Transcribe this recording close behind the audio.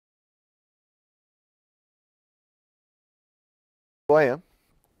Who I am.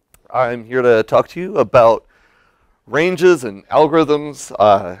 I'm here to talk to you about ranges and algorithms.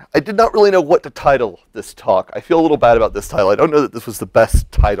 I did not really know what to title this talk. I feel a little bad about this title. I don't know that this was the best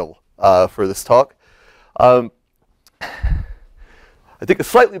title for this talk. I think a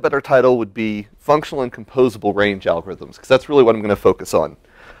slightly better title would be Functional and Composable Range Algorithms, because that's really what I'm going to focus on.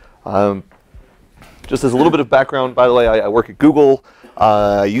 Just as a little bit of background, by the way, I work at Google.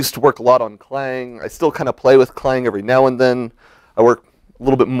 I used to work a lot on Clang. I still kind of play with Clang every now and then. I work a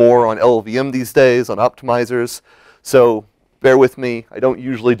little bit more on LLVM these days, on optimizers. So bear with me. I don't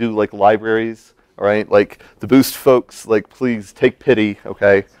usually do like libraries, all right? Like the Boost folks, like please take pity,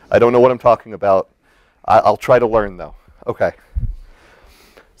 okay? I don't know what I'm talking about. I'll try to learn though. Okay.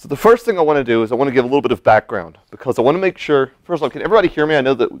 So the first thing I want to do is I want to give a little bit of background because I want to make sure, first of all, can everybody hear me? I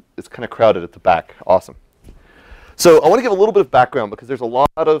know that it's kind of crowded at the back. Awesome. So I want to give a little bit of background because there's a lot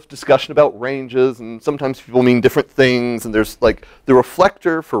of discussion about ranges and sometimes people mean different things, and there's like the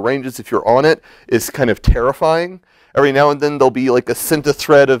reflector for ranges, if you're on it, is kind of terrifying. Every now and then there'll be like a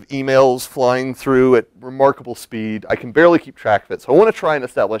thread of emails flying through at remarkable speed. I can barely keep track of it. So I want to try and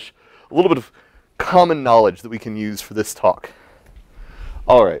establish a little bit of common knowledge that we can use for this talk.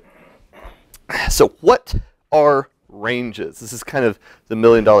 All right. So what are ranges? This is kind of the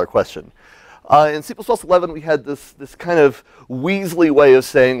million-dollar question. In C++ 11, we had this kind of Weasley way of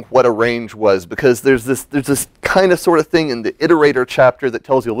saying what a range was, because there's this kind of sort of thing in the iterator chapter that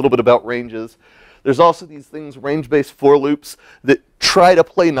tells you a little bit about ranges. There's also these things, range-based for loops, that try to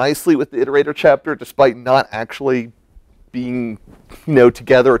play nicely with the iterator chapter despite not actually being,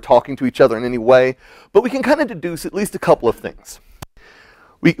 together or talking to each other in any way. But we can kind of deduce at least a couple of things.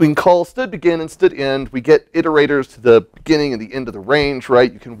 We can call std begin and std end. We get iterators to the beginning and the end of the range,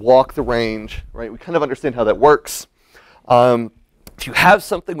 right? You can walk the range, right? We kind of understand how that works. If you have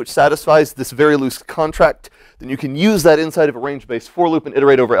something which satisfies this very loose contract, then you can use that inside of a range-based for loop and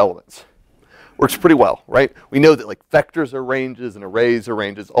iterate over elements. Works pretty well, right? We know that like vectors are ranges and arrays are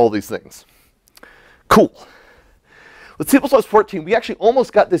ranges, all these things. Cool. With C++ 14, we actually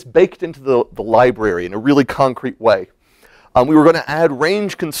almost got this baked into the library in a really concrete way. We were going to add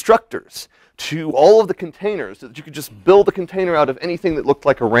range constructors to all of the containers so that you could just build a container out of anything that looked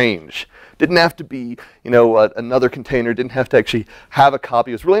like a range. Didn't have to be, another container. Didn't have to actually have a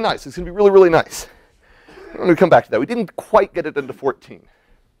copy. It was really nice. It's going to be really, really nice. I'm going to come back to that. We didn't quite get it into 14.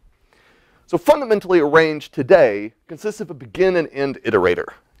 So fundamentally, a range today consists of a begin and end iterator,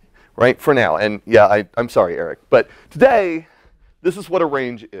 right, for now. And yeah, I'm sorry, Eric. But today, this is what a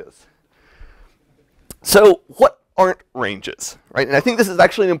range is. So what aren't ranges, right? And I think this is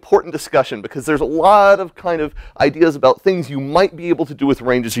actually an important discussion because there's a lot of kind of ideas about things you might be able to do with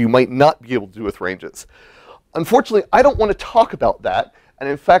ranges or you might not be able to do with ranges. Unfortunately, I don't want to talk about that. And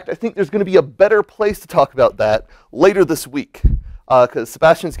in fact, I think there's going to be a better place to talk about that later this week. Because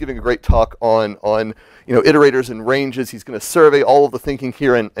Sebastian's giving a great talk on iterators and ranges. He's going to survey all of the thinking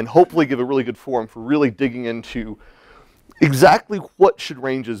here and hopefully give a really good forum for really digging into exactly what should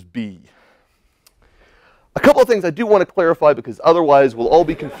ranges be. A couple of things I do want to clarify because otherwise we'll all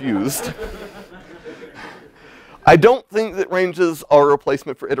be confused. I don't think that ranges are a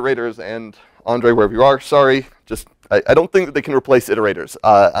replacement for iterators, and Andre, wherever you are, sorry, I don't think that they can replace iterators.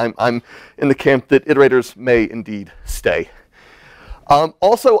 I'm in the camp that iterators may indeed stay.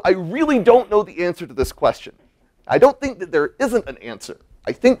 Also, I really don't know the answer to this question. I don't think that there isn't an answer.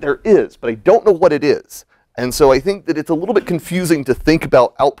 I think there is, but I don't know what it is. And so I think that it's a little bit confusing to think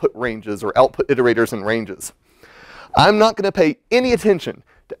about output ranges or output iterators and ranges. I'm not going to pay any attention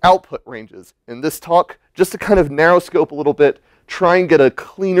to output ranges in this talk, just to kind of narrow scope a little bit, try and get a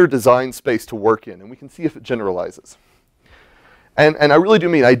cleaner design space to work in, and we can see if it generalizes. And I really do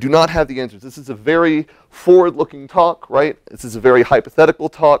mean I do not have the answers. This is a very forward-looking talk, right? This is a very hypothetical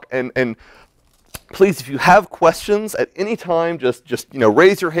talk, and please, if you have questions at any time, just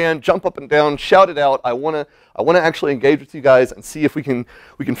raise your hand, jump up and down, shout it out. I want to actually engage with you guys and see if we can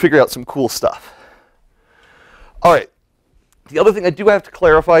figure out some cool stuff. All right. The other thing I do have to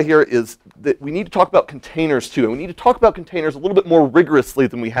clarify here is that we need to talk about containers too, and we need to talk about containers a little bit more rigorously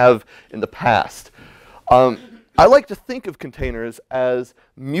than we have in the past. I like to think of containers as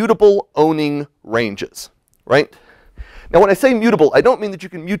mutable owning ranges, right? Now, when I say mutable, I don't mean that you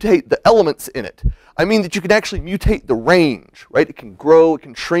can mutate the elements in it. I mean that you can actually mutate the range, right? It can grow, it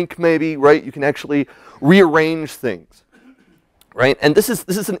can shrink maybe, right? You can actually rearrange things, right? And this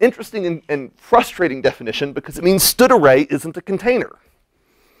is an interesting and frustrating definition because it means std array isn't a container.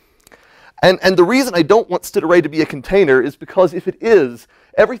 And the reason I don't want std array to be a container is because if it is,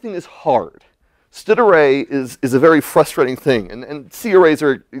 everything is hard. Std array is a very frustrating thing, and C arrays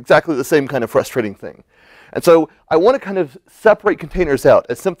are exactly the same kind of frustrating thing. And so I want to kind of separate containers out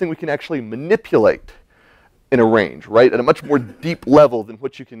as something we can actually manipulate in a range, right, at a much more deep level than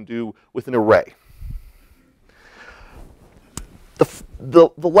what you can do with an array. The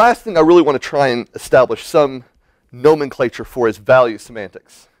last thing I really want to try and establish some nomenclature for is value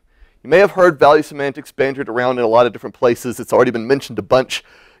semantics. You may have heard value semantics bandied around in a lot of different places. It's already been mentioned a bunch,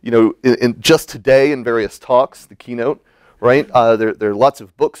 you know, in just today in various talks, the keynote, right? There are lots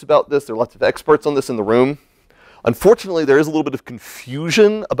of books about this. There are lots of experts on this in the room. Unfortunately, there is a little bit of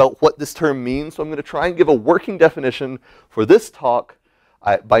confusion about what this term means, so I'm going to try and give a working definition for this talk.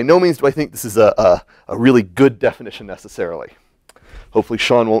 By no means do I think this is a really good definition necessarily. Hopefully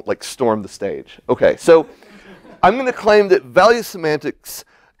Sean won't like storm the stage. Okay, so I'm going to claim that value semantics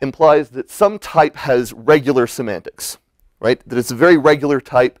implies that some type has regular semantics, right? That it's a very regular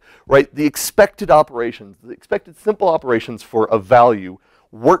type, right? The expected operations, the expected simple operations for a value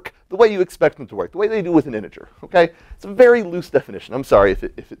work the way you expect them to work, the way they do with an integer, okay? It's a very loose definition. I'm sorry if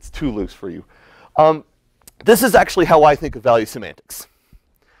it's too loose for you. This is actually how I think of value semantics,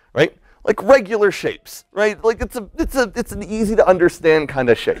 right? Like regular shapes, right? Like it's an easy to understand kind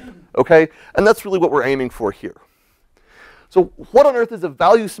of shape, okay? And that's really what we're aiming for here. So what on earth is a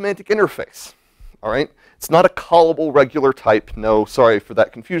value semantic interface? All right, it's not a callable regular type. No, sorry for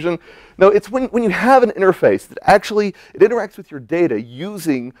that confusion. No, it's when you have an interface that actually, it interacts with your data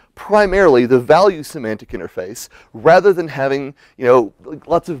using primarily the value semantic interface rather than having, you know, like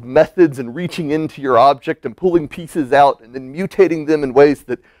lots of methods and reaching into your object and pulling pieces out and then mutating them in ways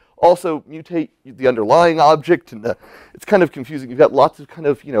that also mutate the underlying object. And it's kind of confusing. You've got lots of kind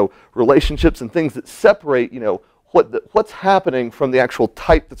of, you know, relationships and things that separate, you know, what's happening from the actual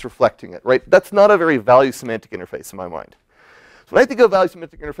type that's reflecting it, right? That's not a very value semantic interface in my mind. So when I think of a value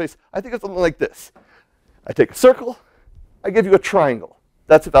semantic interface, I think of something like this. I take a circle, I give you a triangle.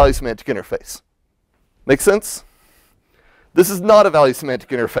 That's a value semantic interface. Make sense? This is not a value semantic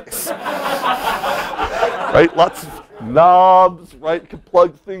interface. Right? Lots of knobs, right? You can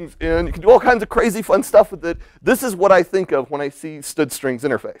plug things in. You can do all kinds of crazy fun stuff with it. This is what I think of when I see std strings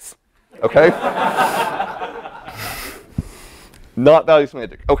interface. Okay? Not value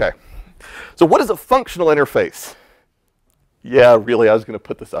semantic. Okay. So what is a functional interface? Yeah, really, I was going to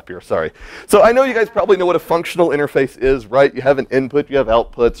put this up here. Sorry. So I know you guys probably know what a functional interface is, right? You have an input, you have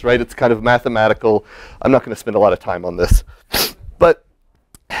outputs, right? It's kind of mathematical. I'm not going to spend a lot of time on this. But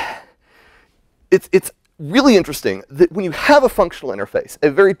it's really interesting that when you have a functional interface,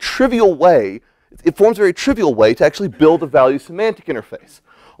 a very trivial way, it forms a very trivial way to actually build a value semantic interface.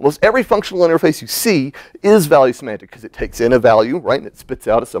 Almost every functional interface you see is value semantic because it takes in a value, right, and it spits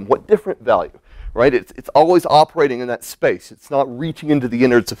out a somewhat different value, right? It's always operating in that space. It's not reaching into the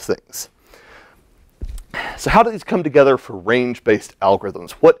innards of things. So how do these come together for range-based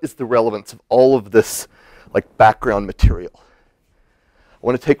algorithms? What is the relevance of all of this, like, background material? I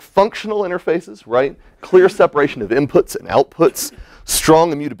want to take functional interfaces, right? Clear separation of inputs and outputs,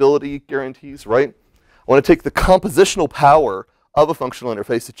 strong immutability guarantees, right? I want to take the compositional power of a functional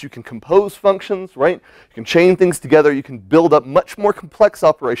interface that you can compose functions, right? You can chain things together. You can build up much more complex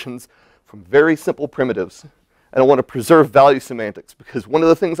operations from very simple primitives. And I want to preserve value semantics because one of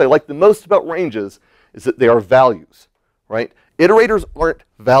the things I like the most about ranges is that they are values, right? Iterators aren't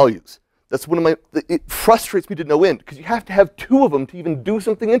values. That's one of my, it frustrates me to no end because you have to have two of them to even do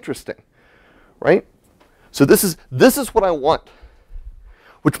something interesting, right? So this is what I want.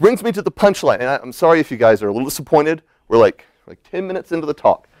 Which brings me to the punchline. And I'm sorry if you guys are a little disappointed. We're like 10 minutes into the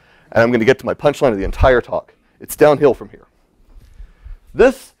talk, and I'm going to get to my punchline of the entire talk. It's downhill from here.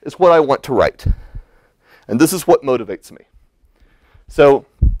 This is what I want to write, and this is what motivates me. So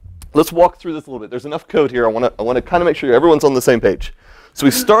let's walk through this a little bit. There's enough code here. I want to kind of make sure everyone's on the same page. So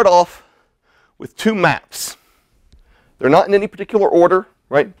we start off with two maps. They're not in any particular order,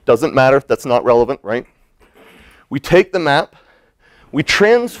 right? Doesn't matter. That's not relevant, right? We take the map. We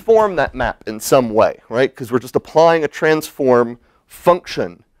transform that map in some way, right? Because we're just applying a transform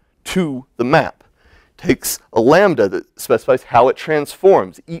function to the map. It takes a lambda that specifies how it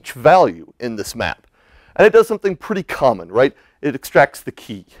transforms each value in this map. And it does something pretty common, right? It extracts the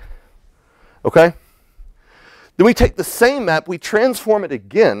key. Okay? Then we take the same map, we transform it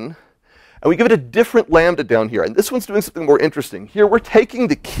again, and we give it a different lambda down here. And this one's doing something more interesting. Here we're taking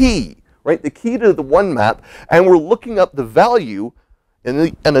the key, right? The key to the one map, and we're looking up the value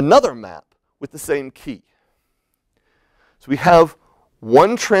in another map with the same key. So we have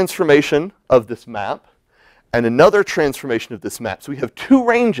one transformation of this map and another transformation of this map. So we have two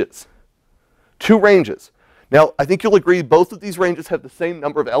ranges. Two ranges. Now, I think you'll agree both of these ranges have the same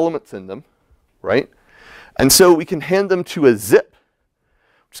number of elements in them, right? And so we can hand them to a zip.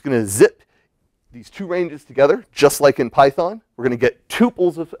 We're just going to zip these two ranges together, just like in Python. We're going to get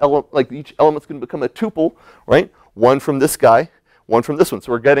tuples of like each element's going to become a tuple, right? One from this guy, one from this one.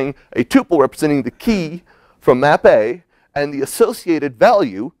 So we're getting a tuple representing the key from map A and the associated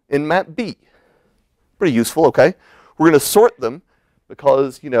value in map B. Pretty useful, okay? We're going to sort them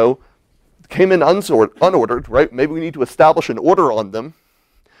because, you know, came in unordered, right? Maybe we need to establish an order on them.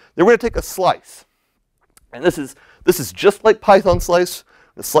 Then we're going to take a slice. And this is just like Python slice.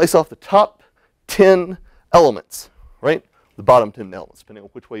 We're going to slice off the top 10 elements, right? The bottom 10 elements, depending on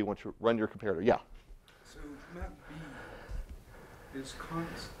which way you want to run your comparator. Yeah? So map B is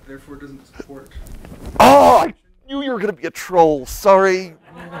const, therefore doesn't support. Oh, I knew you were going to be a troll. Sorry.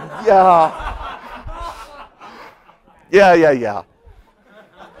 Yeah. Yeah.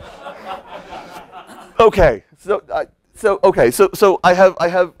 Okay. So I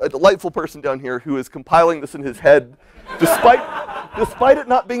have a delightful person down here who is compiling this in his head, despite it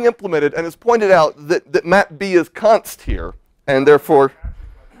not being implemented, and has pointed out that map B is const here, and therefore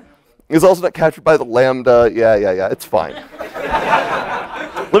is also not captured by the lambda. Yeah. It's fine.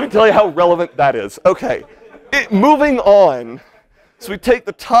 Let me tell you how relevant that is. Okay. Moving on. So we take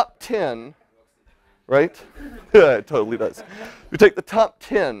the top 10, right? Yeah, it totally does. We take the top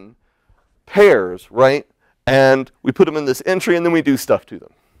 10 pairs, right? And we put them in this entry, and then we do stuff to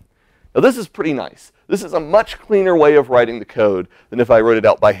them. Now, this is pretty nice. This is a much cleaner way of writing the code than if I wrote it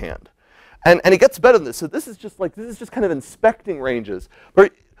out by hand. And it gets better than this. So this is just kind of inspecting ranges.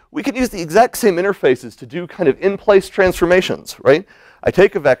 But we could use the exact same interfaces to do kind of in-place transformations, right? I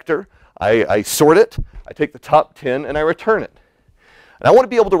take a vector, I sort it, I take the top 10, and I return it. And I want to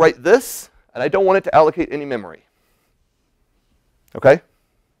be able to write this, and I don't want it to allocate any memory. Okay?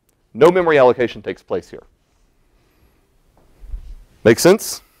 No memory allocation takes place here. Make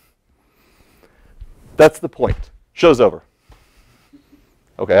sense? That's the point. Show's over.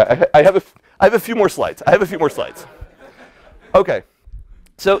 Okay, I have a few more slides. Okay,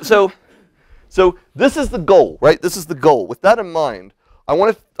 so this is the goal, right? This is the goal. With that in mind, I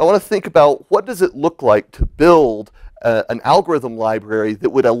want to think about what does it look like to build an algorithm library that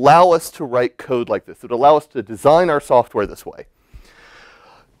would allow us to write code like this, that would allow us to design our software this way.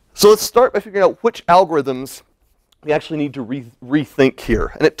 So let's start by figuring out which algorithms we actually need to rethink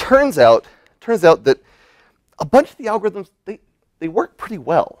here. And it turns out that a bunch of the algorithms, they work pretty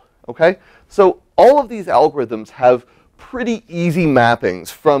well, okay? So all of these algorithms have pretty easy mappings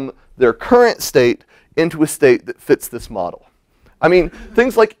from their current state into a state that fits this model. I mean,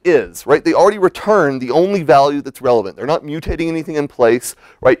 things like is, right? They already return the only value that's relevant. They're not mutating anything in place,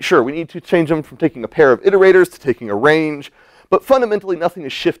 right? Sure, we need to change them from taking a pair of iterators to taking a range, but fundamentally nothing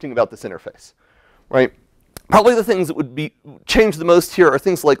is shifting about this interface, right? Probably the things that would be changed the most here are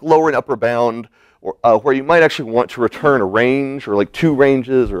things like lower and upper bound, or, where you might actually want to return a range, or like two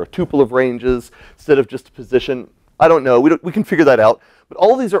ranges, or a tuple of ranges, instead of just a position. I don't know. We can figure that out. But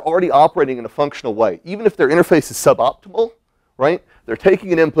all of these are already operating in a functional way. Even if their interface is suboptimal, right? They're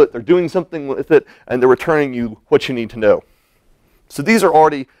taking an input, they're doing something with it, and they're returning you what you need to know. So these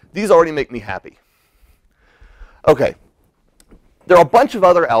already make me happy. Okay. There are a bunch of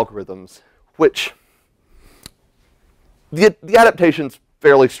other algorithms which the adaptation's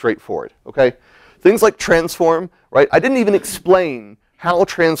fairly straightforward, okay? Things like transform, right? I didn't even explain how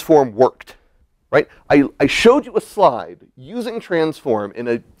transform worked, right? I showed you a slide using transform in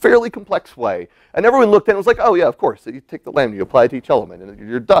a fairly complex way, and everyone looked at it and was like, oh yeah, of course. You take the lambda, you apply it to each element, and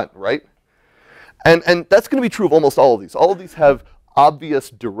you're done, right? And that's going to be true of almost all of these. All of these have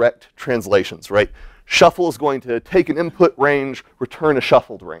obvious direct translations, right? Shuffle is going to take an input range, return a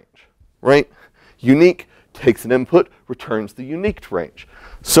shuffled range, right? Unique takes an input, returns the unique range,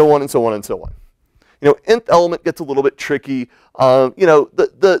 so on and so on and so on. You know, nth element gets a little bit tricky. You know,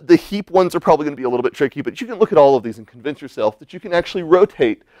 the heap ones are probably going to be a little bit tricky, but you can look at all of these and convince yourself that you can actually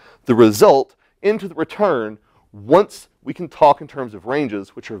rotate the result into the return once we can talk in terms of ranges,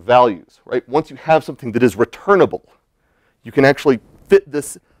 which are values, right? Once you have something that is returnable, you can actually fit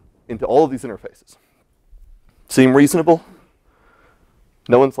this into all of these interfaces. Seem reasonable?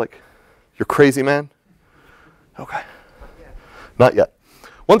 No one's like, you're crazy, man? Okay. Not yet.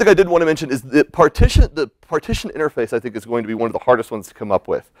 One thing I did want to mention is the partition interface, I think, is going to be one of the hardest ones to come up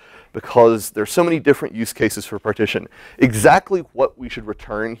with because there's so many different use cases for partition. Exactly what we should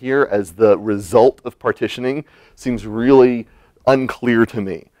return here as the result of partitioning seems really unclear to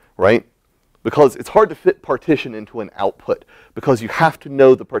me, right? Because it's hard to fit partition into an output because you have to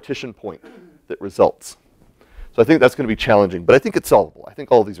know the partition point that results. So I think that's going to be challenging, but I think it's solvable. I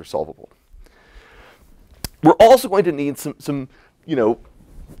think all of these are solvable. We're also going to need some you know,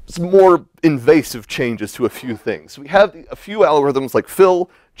 some more invasive changes to a few things. We have a few algorithms like fill,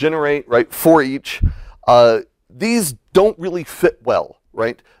 generate, right, for each. These don't really fit well,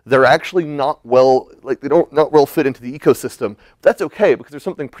 right? They're actually not well, like they don't not well fit into the ecosystem. But that's okay because there's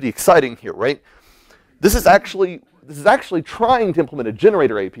something pretty exciting here, right? This is actually trying to implement a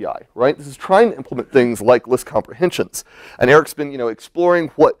generator API, right? This is trying to implement things like list comprehensions. And Eric's been, exploring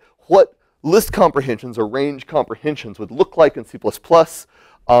what list comprehensions or range comprehensions would look like in C++.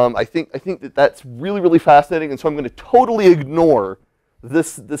 I think that that's really, really fascinating, and so I'm going to totally ignore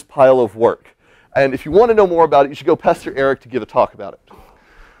this pile of work. And if you want to know more about it, you should go pester Eric to give a talk about it.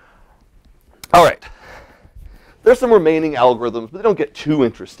 All right. There's some remaining algorithms, but they don't get too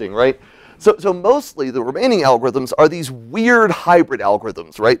interesting, right? So mostly the remaining algorithms are these weird hybrid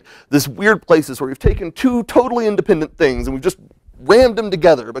algorithms, right? This weird places where we've taken two totally independent things and we've just rammed them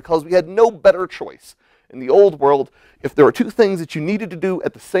together because we had no better choice. In the old world, if there were two things that you needed to do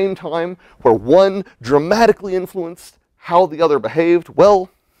at the same time where one dramatically influenced how the other behaved, well,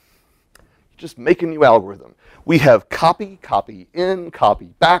 you just make a new algorithm. We have copy, copy in,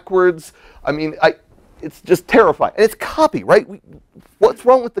 copy backwards. I mean, it's just terrifying. And it's copy, right? What's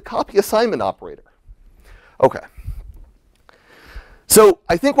wrong with the copy assignment operator? Okay. So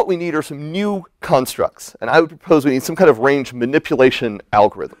I think what we need are some new constructs. And I would propose we need some kind of range manipulation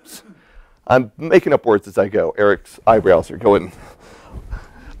algorithms. I'm making up words as I go. Eric's eyebrows are going.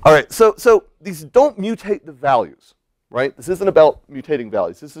 All right, so these don't mutate the values, right? This isn't about mutating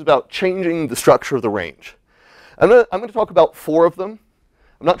values. This is about changing the structure of the range. I'm going to talk about 4 of them.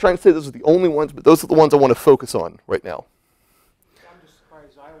 I'm not trying to say those are the only ones, but those are the ones I want to focus on right now. I'm just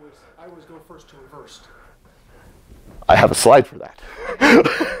surprised. I always go first to reversed. I have a slide for that.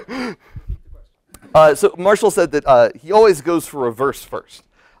 So Marshall said that he always goes for reverse first.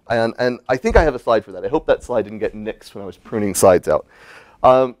 And I think I have a slide for that. I hope that slide didn't get nixed when I was pruning slides out. So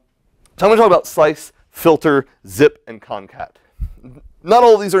I'm going to talk about slice, filter, zip, and concat. Not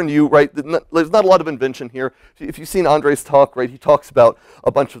all of these are new, right? There's not a lot of invention here. If you've seen Andre's talk, right, he talks about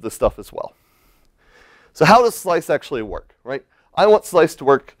a bunch of this stuff as well. So how does slice actually work, right? I want slice to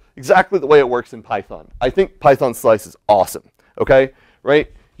work exactly the way it works in Python. I think Python slice is awesome, okay?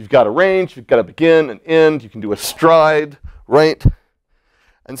 Right? You've got a range, you've got a begin, an end, you can do a stride, right?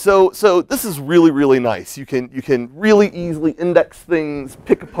 And so this is really, really nice. You can really easily index things,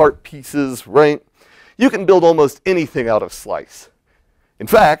 pick apart pieces, right? You can build almost anything out of slice. In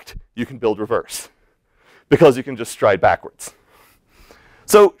fact, you can build reverse because you can just stride backwards.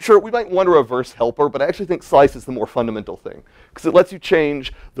 So sure, we might want a reverse helper, but I actually think slice is the more fundamental thing because it lets you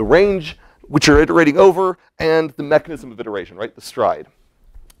change the range which you're iterating over and the mechanism of iteration, right? The stride.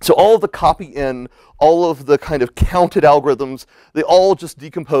 So all of the copy in, all of the kind of counted algorithms, they all just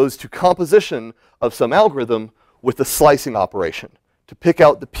decompose to composition of some algorithm with the slicing operation to pick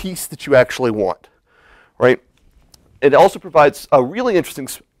out the piece that you actually want, right? It also provides a really interesting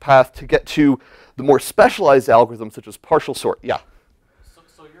path to get to the more specialized algorithms such as partial sort. Yeah?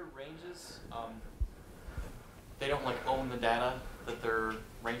 So your ranges, they don't like own the data that they're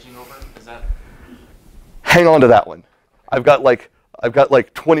ranging over? Is that? Hang on to that one. I've got like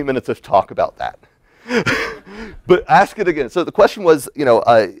 20 minutes of talk about that. But ask it again. So the question was,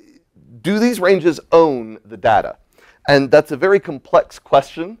 do these ranges own the data? And that's a very complex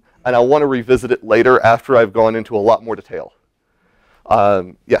question, and I want to revisit it later after I've gone into a lot more detail.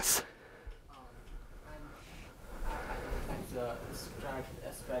 Yes? I like the stride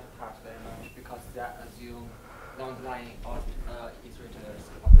aspect part very much because that assumes non-line iterators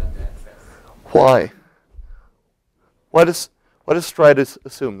of the access. Why? Why does stride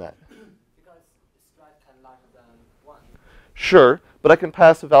assume that? Because stride can larger than 1. Sure, but I can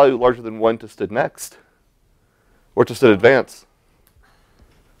pass a value larger than 1 to std next, or to std advance.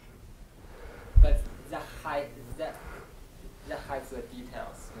 But that hides the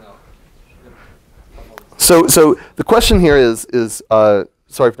details, So the question here is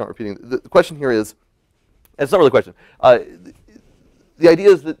sorry for not repeating. The question here is, and it's not really a question. The idea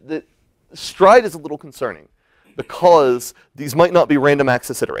is that stride is a little concerning because these might not be random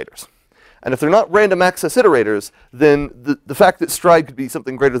access iterators. And if they're not random access iterators, then the fact that stride could be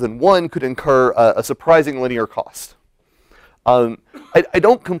something greater than 1 could incur a surprising linear cost. I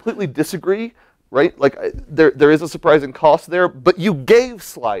don't completely disagree, right? Like there is a surprising cost there, but you gave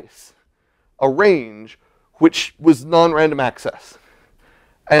slice a range which was non-random access.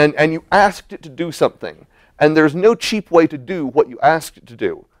 And you asked it to do something. And there's no cheap way to do what you asked it to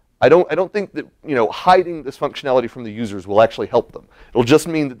do. I don't think that hiding this functionality from the users will actually help them. It'll just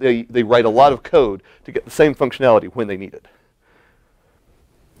mean that they write a lot of code to get the same functionality when they need it.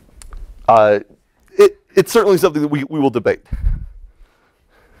 It's certainly something that we will debate.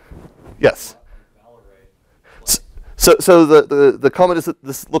 Yes. So the comment is that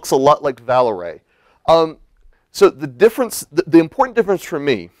this looks a lot like val-array. So the difference, the important difference for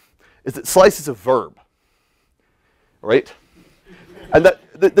me is that slice is a verb, right? And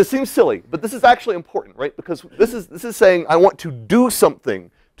that seems silly, but this is actually important, right? Because this is saying I want to do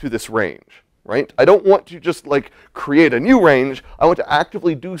something to this range, right? I don't want to just like create a new range. I want to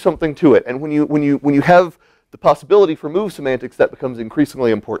actively do something to it. And when you have the possibility for move semantics, that becomes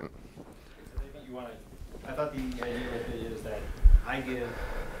increasingly important. I thought the idea with it is that I give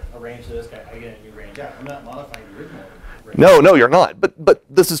a range to this guy, I get a new range out. I'm not modifying the original range. No, you're not. But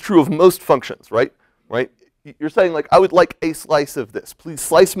this is true of most functions, right? Right? You're saying like, I would like a slice of this. Please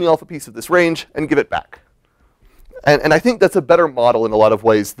slice me off a piece of this range and give it back. And I think that's a better model in a lot of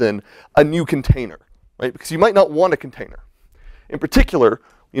ways than a new container, right? Because you might not want a container. In particular,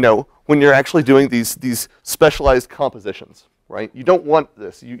 you know, when you're actually doing these specialized compositions, right? You don't want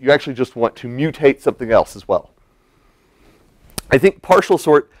this. You actually just want to mutate something else as well. I think partial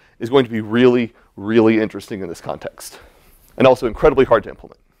sort is going to be really, really interesting in this context, and also incredibly hard to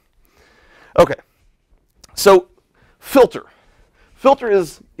implement. Okay, so filter. Filter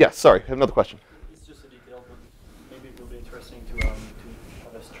is, yes, sorry, I have another question. It's just a detail, but maybe it will be interesting to have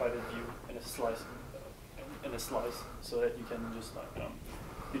a strided view in a slice, so that you can just like,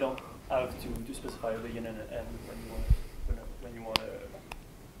 you don't have to specify a begin and an end when you want to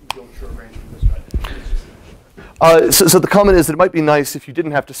go through a range from the stride. So the comment is that it might be nice if you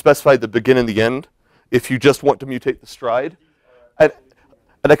didn't have to specify the begin and the end, if you just want to mutate the stride. And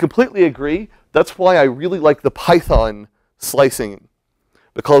I completely agree. That's why I really like the Python slicing,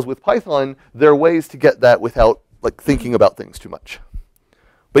 because with Python, there are ways to get that without like thinking about things too much.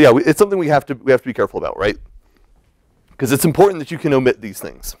 But yeah, it's something we have to be careful about, right? Because it's important that you can omit these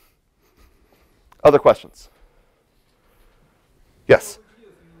things. Other questions? Yes. If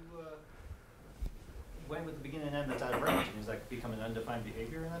you went with the begin and end that's out of range, and it's like become an undefined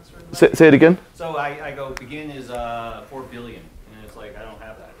behavior in that sort of Say it again. So I go begin is 4 billion, and it's like I don't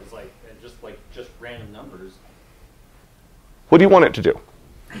have that. It's like just random numbers. What do you want it to do?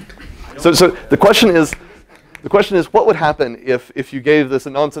 So the question is, what would happen if you gave this a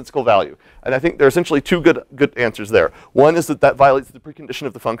nonsensical value? And I think there are essentially two good answers there. One is that violates the precondition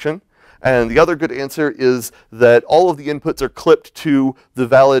of the function. And the other good answer is that all of the inputs are clipped to the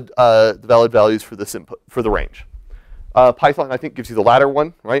valid values for this input, for the range. Python, I think, gives you the latter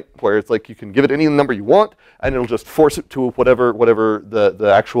one, right? Where it's like you can give it any number you want, and it'll just force it to whatever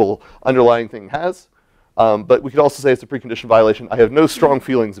the actual underlying thing has. But we could also say it's a precondition violation. I have no strong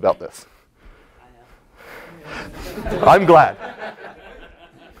feelings about this. I'm glad. I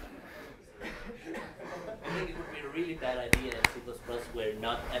think it would be a really bad idea in C++ where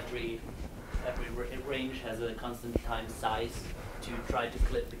not every range has a constant time size to try to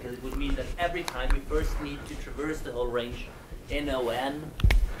clip, because it would mean that every time we first need to traverse the whole range in ON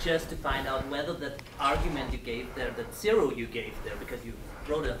just to find out whether that argument you gave there, that 0 you gave there, because you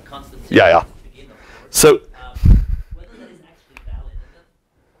wrote a constant 0 Yeah. at the beginning of the word, So whether that is actually valid. And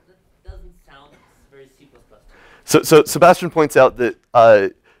that doesn't sound very C++ to me. So Sebastian points out that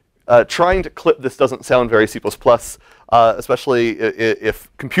trying to clip this doesn't sound very C++, especially if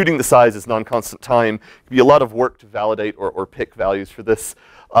computing the size is non-constant time. It could be a lot of work to validate or pick values for this.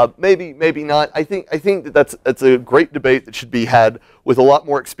 Maybe not. I think that's a great debate that should be had with a lot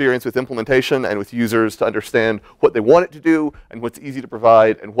more experience with implementation and with users to understand what they want it to do and what's easy to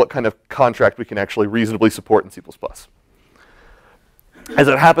provide and what kind of contract we can actually reasonably support in C++. As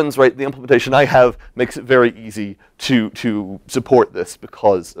it happens, right, the implementation I have makes it very easy to support this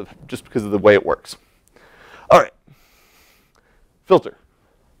because of the way it works. All right, filter.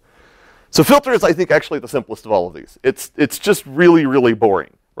 So filter is, I think, actually the simplest of all of these. It's just really, really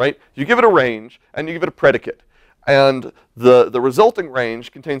boring, right? You give it a range and you give it a predicate, and the resulting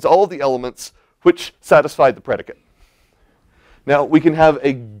range contains all of the elements which satisfy the predicate. Now, we can have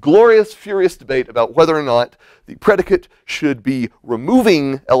a glorious, furious debate about whether or not the predicate should be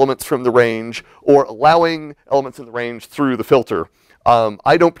removing elements from the range or allowing elements in the range through the filter.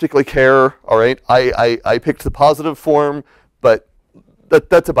 I don't particularly care, all right? I picked the positive form, but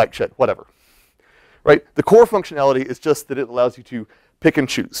that's a bike shed, whatever. Right? The core functionality is just that it allows you to pick and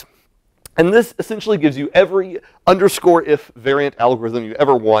choose. And this essentially gives you every _if variant algorithm you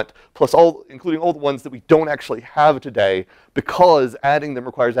ever want, plus including all the ones that we don't actually have today, because adding them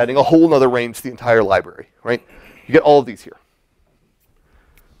requires adding a whole other range to the entire library, right? You get all of these here.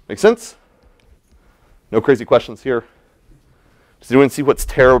 Make sense? No crazy questions here. Does anyone see what's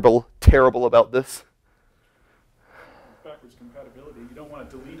terrible about this? Backwards compatibility. You don't want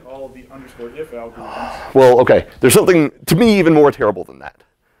to delete all of the _if algorithms. Well, okay. There's something, to me, even more terrible than that.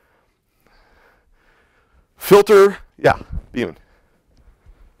 Filter, yeah, Beeman.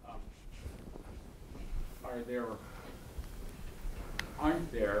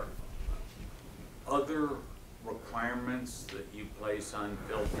 Aren't there other requirements that you place on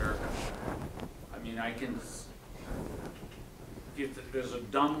filter? I mean, there's a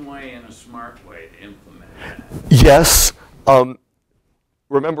dumb way and a smart way to implement that. Yes.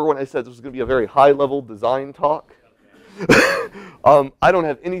 Remember when I said this was going to be a very high-level design talk? Okay. I don't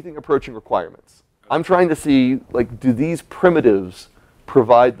have anything approaching requirements. Okay. I'm trying to see, like, do these primitives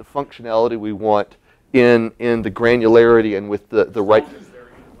provide the functionality we want in the granularity and with the right. As long as they're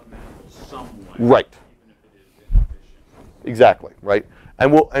implementable some way, right. Even if it is inefficient. Exactly. Right.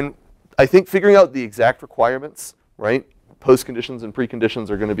 And I think figuring out the exact requirements, right, post conditions and preconditions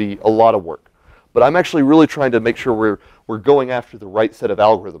are going to be a lot of work. But I'm actually really trying to make sure we're going after the right set of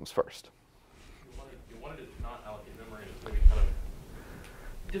algorithms first. You wanted to not allocate memory is maybe kind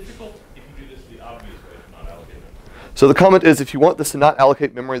of difficult if you do this the obvious way to not allocate memory. So the comment is, if you want this to not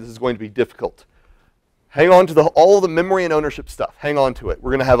allocate memory, this is going to be difficult. Hang on to all the memory and ownership stuff. Hang on to it.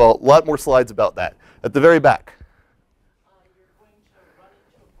 We're going to have a lot more slides about that. At the very back. You're going to run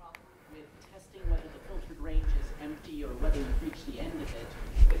into a problem with testing whether the filtered range is empty or whether you've reached the end of it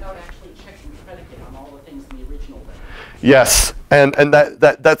without actually checking predicate on all the things in the original range. Yes, and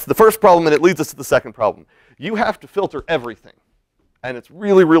that's the first problem, and it leads us to the second problem. You have to filter everything. And it's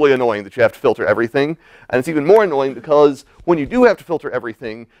really, really annoying that you have to filter everything. And it's even more annoying because when you do have to filter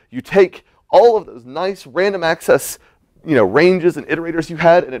everything, you take all of those nice random access, ranges and iterators you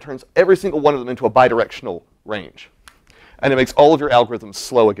had, and it turns every single one of them into a bidirectional range. And it makes all of your algorithms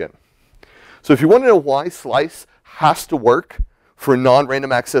slow again. So if you want to know why slice has to work for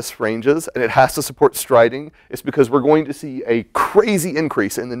non-random access ranges, and it has to support striding, it's because we're going to see a crazy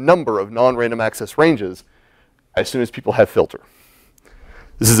increase in the number of non-random access ranges as soon as people have filter.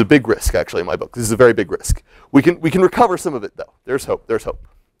 This is a big risk, actually, in my book. This is a very big risk. We can recover some of it, though. There's hope. There's hope.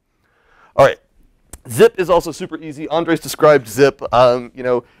 All right. Zip is also super easy. Andres described zip.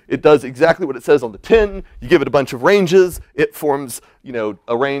 It does exactly what it says on the tin. You give it a bunch of ranges. It forms,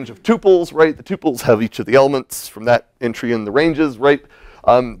 a range of tuples, right? The tuples have each of the elements from that entry in the ranges, right?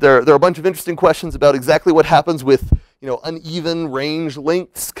 There are a bunch of interesting questions about exactly what happens with, uneven range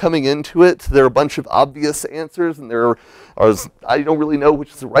lengths coming into it. There are a bunch of obvious answers, and I don't really know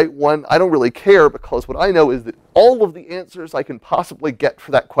which is the right one. I don't really care, because what I know is that all of the answers I can possibly get for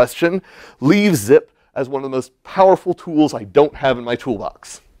that question leave zip as one of the most powerful tools I don't have in my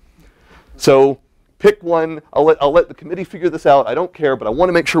toolbox. So pick one. I'll let the committee figure this out. I don't care, but I want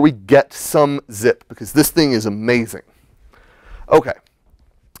to make sure we get some zip, because this thing is amazing. Okay.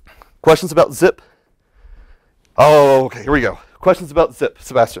 Questions about zip? Oh, okay, here we go. Questions about zip.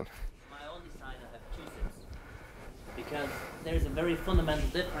 Sebastian. My own design, I have two zips. Because there's a very fundamental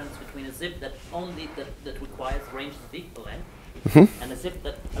difference between a zip that requires ranges of equal length and a zip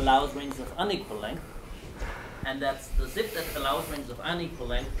that allows ranges of unequal length. And that's the zip that allows ranges of unequal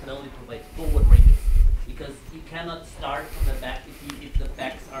length can only provide forward ranges, because you cannot start from the back if the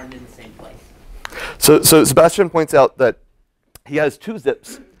backs aren't in the same place. So Sebastian points out that he has two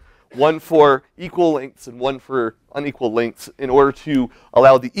zips, one for equal lengths and one for unequal lengths, in order to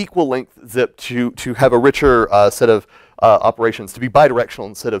allow the equal length zip to have a richer set of operations, to be bidirectional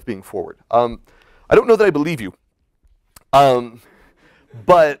instead of being forward. I don't know that I believe you,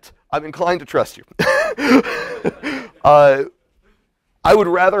 but I'm inclined to trust you. I would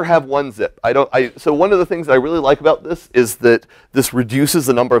rather have one zip. So one of the things I really like about this is that this reduces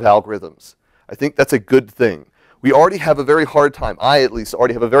the number of algorithms. I think that's a good thing. We already have a very hard time, I at least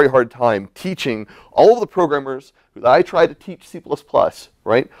already have a very hard time teaching all of the programmers that I try to teach C++,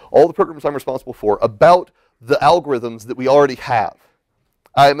 right? All the programmers I'm responsible for about the algorithms that we already have.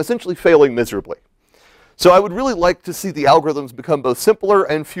 I'm essentially failing miserably. So I would really like to see the algorithms become both simpler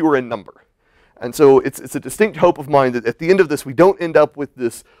and fewer in number. And so it's a distinct hope of mine that at the end of this, we don't end up with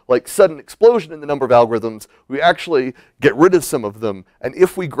this sudden explosion in the number of algorithms. We actually get rid of some of them. And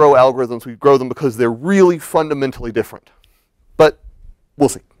if we grow algorithms, we grow them because they're really fundamentally different. But we'll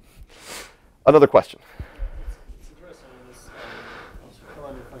see. Another question. It's interesting in this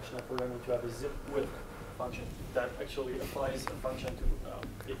command function of programming to have a zip with function that actually applies a function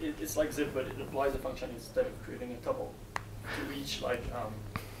to, it's like zip, but it applies a function instead of creating a tuple to each, I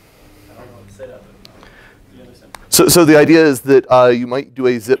don't know how to say that, but you understand? So the idea is that you might do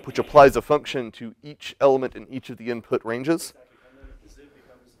a zip which applies a function to each element in each of the input ranges. Exactly, and then the zip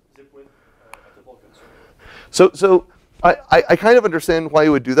becomes zip with a tuple constructor. So I kind of understand why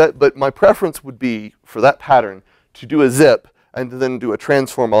you would do that, but my preference would be for that pattern to do a zip and then do a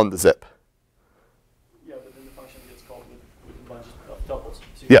transform on the zip. Yeah, but then the function gets called with a bunch of tuples.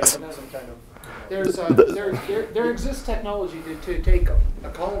 So you Yes. have some kind of There exists technology to take a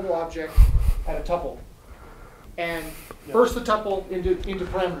callable object at a tuple and burst the tuple into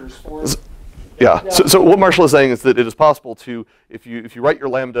parameters for. Yeah. So what Marshall is saying is that it is possible to, if you write your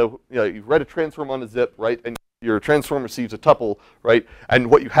lambda, you write a transform on a zip, right, and your transform receives a tuple, right,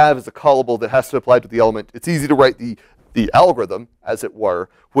 and what you have is a callable that has to apply to the element. It's easy to write the algorithm, as it were,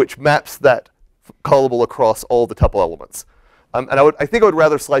 which maps that callable across all the tuple elements. And I think I would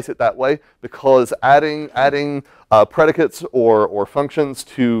rather slice it that way, because adding predicates or functions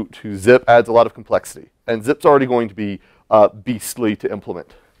to zip adds a lot of complexity, and zip's already going to be beastly to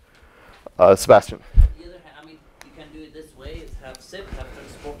implement. Sebastian. On the other hand, I mean, you can do it this way: is have zip, have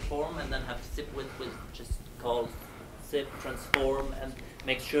transform, and then have zip with just called zip transform, and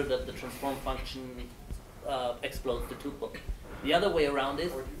make sure that the transform function explodes the tuple. The other way around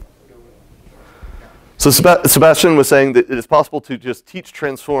is. So Sebastian was saying that it is possible to just teach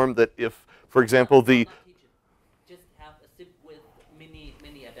transform that if, for example, the. Not teach it. Just have a zip with mini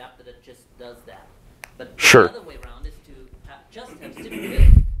adapter that just does that. But sure. The other way around is to just have zip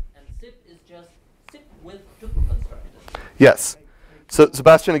with. With tuple constructors. Yes. So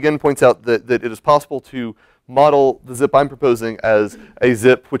Sebastian again points out that it is possible to model the zip I'm proposing as a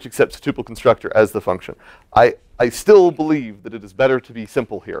zip which accepts a tuple constructor as the function. I still believe that it is better to be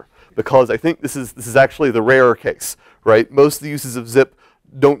simple here, because I think this is actually the rarer case, right? Most of the uses of zip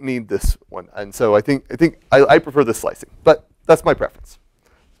don't need this one, and so I think I prefer this slicing, but that's my preference,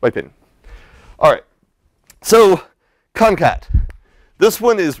 my opinion. All right. So concat. This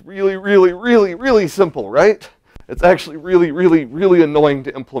one is really, really, really, really simple, right? It's actually really, really, really annoying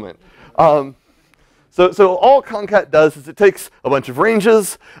to implement. So all concat does is it takes a bunch of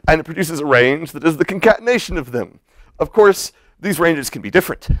ranges and it produces a range that is the concatenation of them. Of course, these ranges can be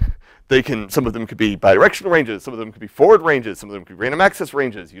different. Some of them could be bidirectional ranges, some of them could be forward ranges, some of them could be random access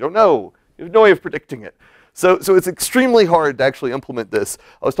ranges. You don't know. You have no way of predicting it. So it's extremely hard to actually implement this.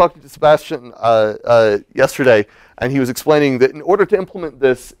 I was talking to Sebastian yesterday, and he was explaining that in order to implement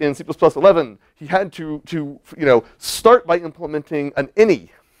this in C++ 11, he had to start by implementing an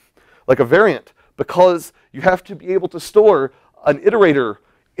any, like a variant, because you have to be able to store an iterator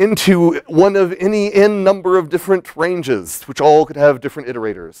into one of any n number of different ranges, which all could have different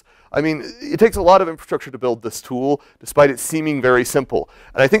iterators. I mean, it takes a lot of infrastructure to build this tool, despite it seeming very simple.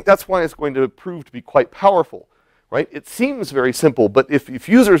 And I think that's why it's going to prove to be quite powerful, right? It seems very simple, but if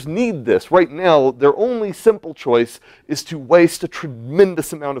users need this right now, their only simple choice is to waste a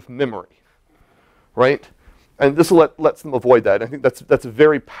tremendous amount of memory, right? And this lets them avoid that. I think that's a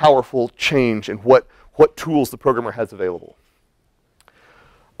very powerful change in what tools the programmer has available.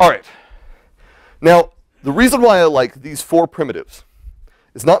 All right. Now, the reason why I like these 4 primitives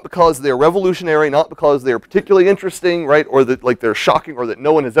is not because they're revolutionary, not because they're particularly interesting, right, or that they're shocking or that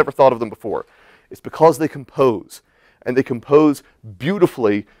no one has ever thought of them before. It's because they compose, and they compose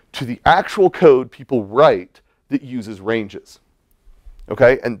beautifully to the actual code people write that uses ranges.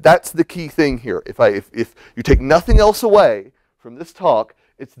 Okay, and that's the key thing here. If you take nothing else away from this talk,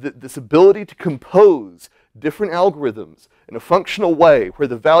 it's this ability to compose different algorithms in a functional way where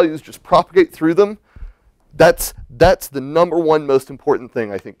the values just propagate through them. That's the #1 most important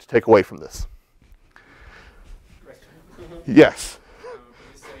thing, I think, to take away from this. Yes? When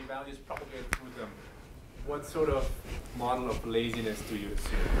you say values propagate through them, what sort of model of laziness do you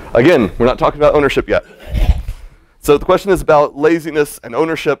assume? Again, we're not talking about ownership yet. So the question is about laziness and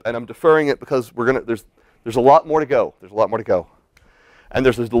ownership, and I'm deferring it because there's a lot more to go. There's a lot more to go. And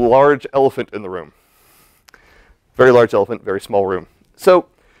there's this large elephant in the room. Very large elephant, very small room. So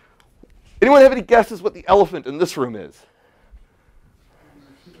anyone have any guesses what the elephant in this room is?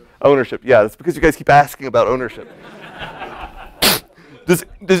 Ownership. Yeah, that's because you guys keep asking about ownership.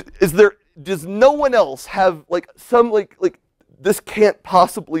 Does no one else have some this can't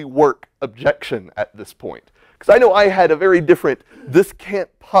possibly work objection at this point? Because I know I had a very different this can't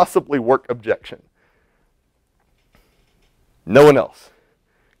possibly work objection. No one else.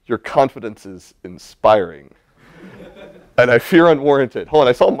 Your confidence is inspiring. And I fear unwarranted. Hold on,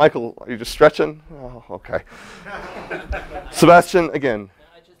 I saw Michael. Are you just stretching? Oh, okay. Sebastian, again.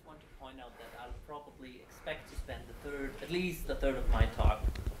 I just want to point out that I'll probably expect to spend at least the third of my talk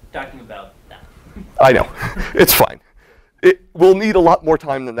talking about that. I know. It's fine. We'll need a lot more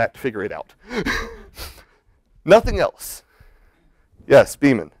time than that to figure it out. Nothing else. Yes,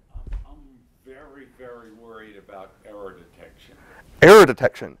 Beeman. I'm very, very worried about error detection. Error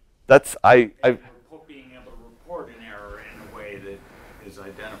detection. That's being able to report an error in a way that is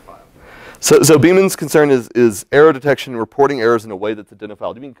identifiable. So Beeman's concern is error detection, reporting errors in a way that's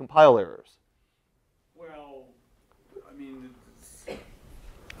identifiable. Do you mean compile errors? Well, I mean,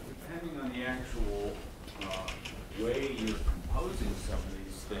 depending on the actual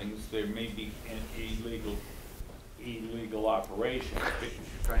things, there may be an illegal operation, but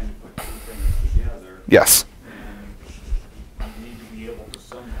you're trying to put two things together. Yes. And you need to be able to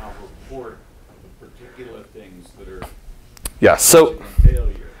somehow report the particular things that are Yes. causing a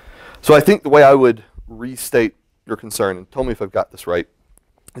failure. So I think the way I would restate your concern, and tell me if I've got this right,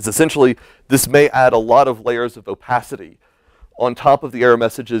 is essentially this may add a lot of layers of opacity on top of the error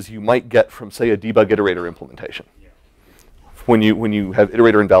messages you might get from, say, a debug iterator implementation when you have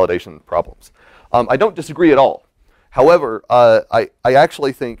iterator invalidation problems. I don't disagree at all. However, I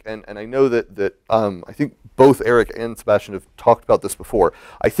actually think, and I know that I think both Eric and Sebastian have talked about this before,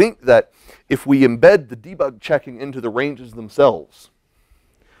 I think that if we embed the debug checking into the ranges themselves,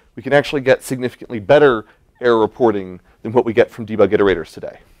 we can actually get significantly better error reporting than what we get from debug iterators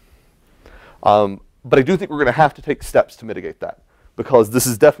today. But I do think we're going to have to take steps to mitigate that, because this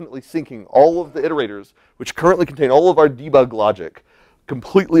is definitely syncing all of the iterators, which currently contain all of our debug logic,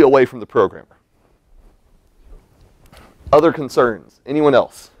 completely away from the programmer. Other concerns? Anyone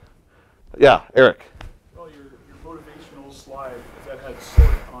else? Yeah, Eric. Well, your motivational slide that had sort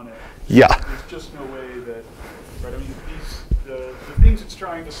on it. Yeah. There's just no way that, right? I mean, the things it's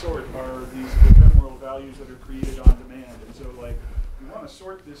trying to sort are these ephemeral values that are created on demand, and so like we want to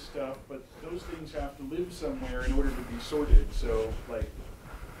sort this stuff, but those things have to live somewhere in order to be sorted. So like,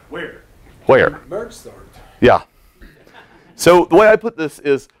 where? Where? Merge sort. Yeah. So the way I put this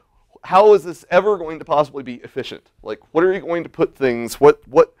is, how is this ever going to possibly be efficient? Like, what are you going to put things, what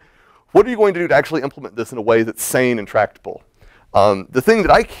are you going to do to actually implement this in a way that's sane and tractable? The thing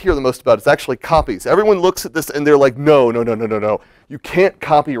that I hear the most about is actually copies. Everyone looks at this and they're like, no. You can't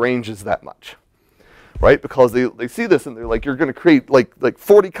copy ranges that much, right? Because they see this and they're like, you're going to create like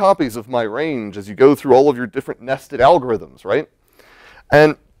 40 copies of my range as you go through all of your different nested algorithms, right?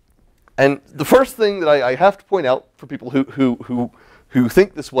 And the first thing that I have to point out for people who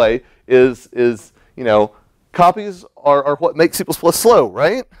think this way is you know, copies are what makes C++ slow,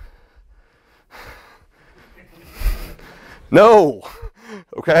 right? No,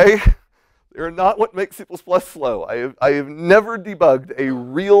 okay? They're not what makes C++ slow. I have never debugged a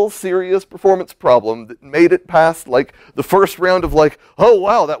real serious performance problem that made it past like the first round of like, oh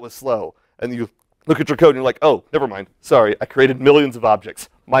wow, that was slow. And you look at your code and you're like, oh, never mind, sorry, I created millions of objects,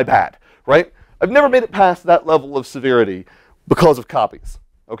 my bad, right? I've never made it past that level of severity because of copies,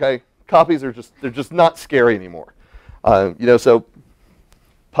 okay? Copies are just, they're just not scary anymore. You know, so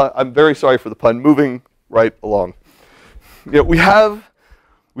I'm very sorry for the pun, moving right along. You know, we have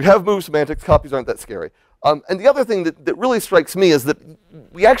move semantics, copies aren't that scary. And the other thing that really strikes me is that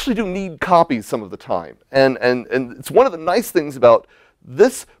we actually do need copies some of the time. And it's one of the nice things about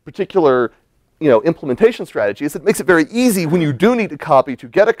this particular, you know, implementation strategy is it makes it very easy when you do need a copy to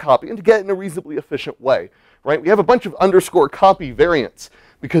get a copy and to get it in a reasonably efficient way, right? We have a bunch of underscore copy variants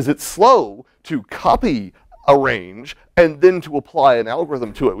because it's slow to copy a range and then to apply an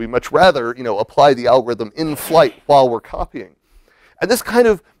algorithm to it. We much rather, you know, apply the algorithm in flight while we're copying. And this kind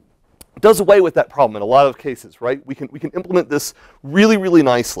of does away with that problem in a lot of cases, right? We can implement this really, really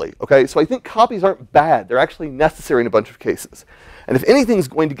nicely, okay? So I think copies aren't bad. They're actually necessary in a bunch of cases. And if anything's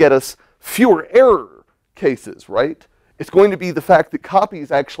going to get us fewer error cases, right, it's going to be the fact that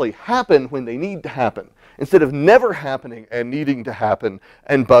copies actually happen when they need to happen, instead of never happening and needing to happen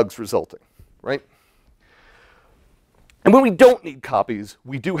and bugs resulting, right? And when we don't need copies,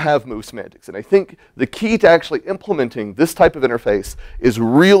 we do have move semantics. And I think the key to actually implementing this type of interface is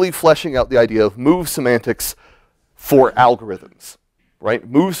really fleshing out the idea of move semantics for algorithms, right?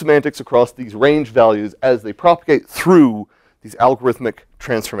 Move semantics across these range values as they propagate through these algorithmic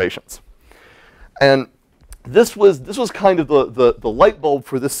transformations. And this was kind of the light bulb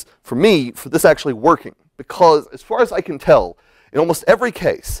for this, for me, for this actually working. Because as far as I can tell, in almost every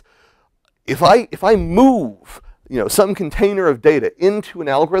case, if I move, you know, some container of data into an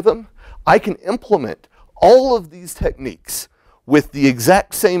algorithm, I can implement all of these techniques with the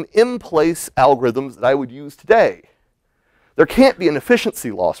exact same in-place algorithms that I would use today. There can't be an efficiency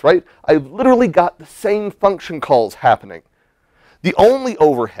loss, right? I've literally got the same function calls happening. The only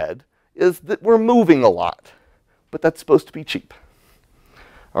overhead is that we're moving a lot, but that's supposed to be cheap.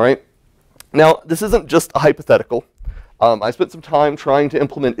 All right? Now, this isn't just a hypothetical. I spent some time trying to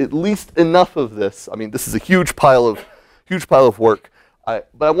implement at least enough of this. I mean, this is a huge pile of work. But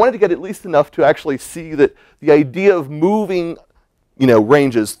I wanted to get at least enough to actually see that the idea of moving, you know,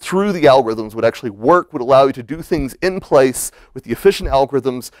 ranges through the algorithms would actually work, would allow you to do things in place with the efficient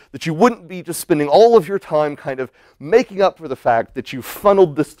algorithms, that you wouldn't be just spending all of your time kind of making up for the fact that you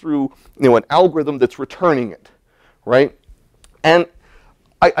funneled this through, you know, an algorithm that's returning it, right? And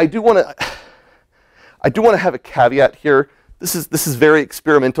I do want to have a caveat here this is very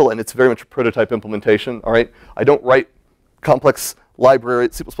experimental, and it's very much a prototype implementation, all right? I don't write complex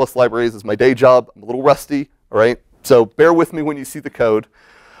libraries, C++ libraries as my day job. I'm a little rusty, all right? So bear with me when you see the code.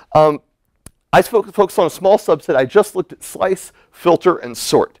 I focused on a small subset. I just looked at slice, filter, and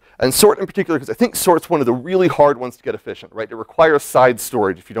sort. And sort in particular, because I think sort's one of the really hard ones to get efficient, right? It requires side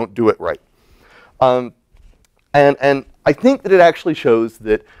storage if you don't do it right. And I think that it actually shows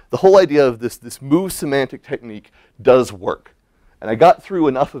that the whole idea of this move semantic technique does work. And I got through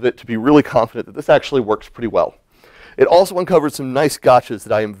enough of it to be really confident that this actually works pretty well. It also uncovered some nice gotchas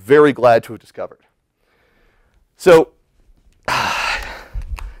that I am very glad to have discovered. So,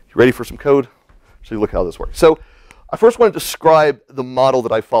 you ready for some code? Actually, look how this works. So, I first want to describe the model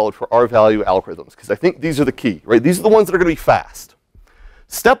that I followed for R-value algorithms, because I think these are the key, right? These are the ones that are going to be fast.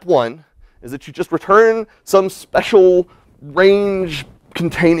 Step one is that you just return some special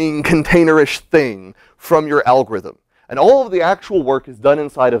range-containing containerish thing from your algorithm. And all of the actual work is done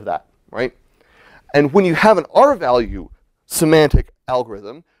inside of that, right? And when you have an R-value semantic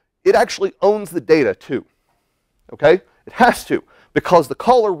algorithm, it actually owns the data too, okay? It has to, because the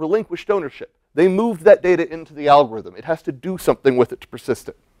caller relinquished ownership. They moved that data into the algorithm. It has to do something with it to persist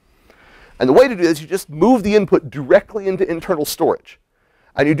it. And the way to do this, you just move the input directly into internal storage.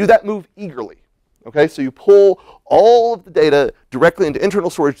 And you do that move eagerly, okay? So you pull all of the data directly into internal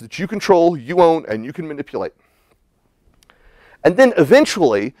storage that you control, you own, and you can manipulate. And then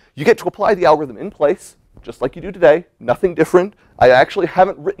eventually, you get to apply the algorithm in place, just like you do today, nothing different. I actually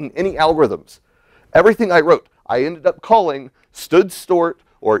haven't written any algorithms. Everything I wrote, I ended up calling stood sort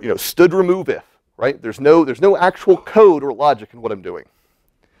or stood remove if, right? There's no actual code or logic in what I'm doing.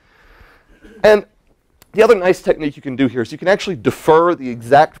 And the other nice technique you can do here is you can actually defer the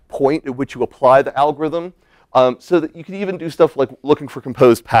exact point at which you apply the algorithm, so that you can even do stuff like looking for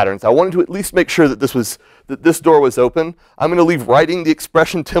composed patterns. I wanted to at least make sure that this door was open. I'm going to leave writing the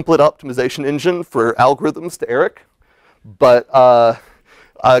expression template optimization engine for algorithms to Eric, but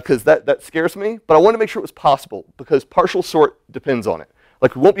because that scares me. But I want to make sure it was possible, because partial sort depends on it.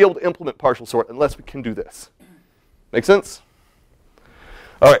 Like, we won't be able to implement partial sort unless we can do this. Make sense?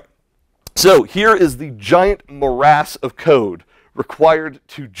 All right. So here is the giant morass of code required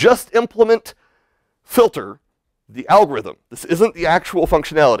to just implement filter the algorithm. This isn't the actual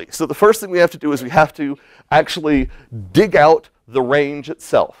functionality. So the first thing we have to do is we have to actually dig out the range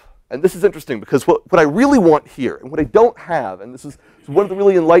itself. And this is interesting, because what I really want here, and what I don't have, and this is one of the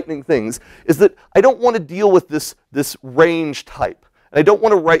really enlightening things, is that I don't want to deal with this range type. And I don't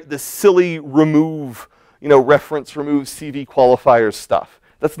want to write this silly remove, reference, remove CV qualifiers stuff.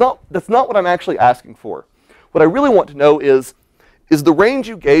 That's not what I'm actually asking for. What I really want to know is the range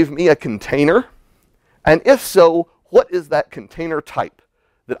you gave me a container? And if so, what is that container type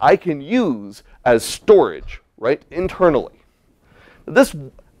that I can use as storage, right, internally?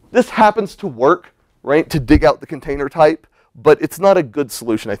 This happens to work, right, to dig out the container type, but it's not a good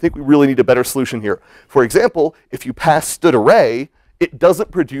solution. I think we really need a better solution here. For example, if you pass stood array, it doesn't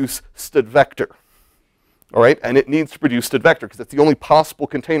produce stood vector, all right? And it needs to produce stood vector, because that's the only possible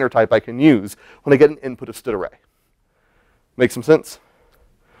container type I can use when I get an input of stood array. Make some sense?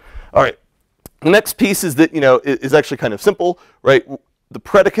 All right. The next piece is that, is actually kind of simple, right? The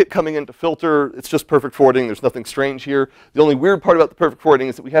predicate coming into filter, it's just perfect forwarding. There's nothing strange here. The only weird part about the perfect forwarding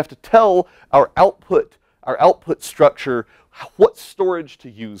is that we have to tell our output structure what storage to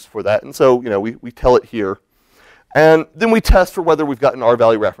use for that. And so, we tell it here. And then we test for whether we've got an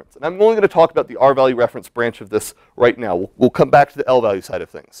R-value reference. And I'm only going to talk about the R-value reference branch of this right now. We'll come back to the L-value side of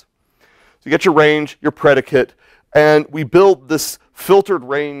things. So you get your range, your predicate, and we build this filtered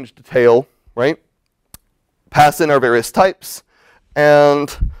range detail, right? Pass in our various types,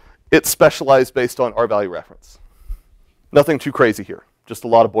 and it's specialized based on R-value reference. Nothing too crazy here, just a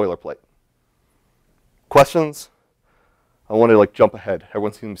lot of boilerplate. Questions? I want to jump ahead.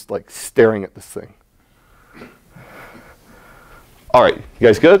 Everyone seems staring at this thing. All right, you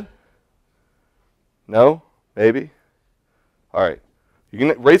guys good? No? Maybe? All right. You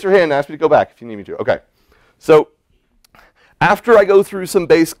can raise your hand and ask me to go back if you need me to. Okay. So after I go through some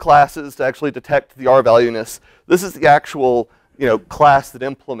base classes to actually detect the R-valueness, this is the actual class that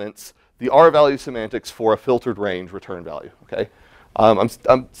implements the R-value semantics for a filtered range return value. Okay.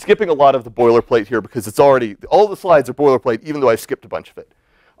 I'm skipping a lot of the boilerplate here because it's already, all the slides are boilerplate, even though I skipped a bunch of it.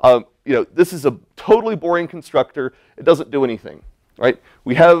 This is a totally boring constructor. It doesn't do anything. Right?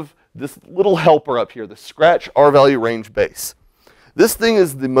 We have this little helper up here, the scratch R-value range base. This thing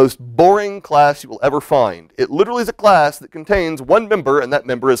is the most boring class you will ever find. It literally is a class that contains one member, and that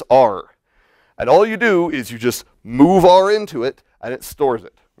member is R. And all you do is you just move R into it, and it stores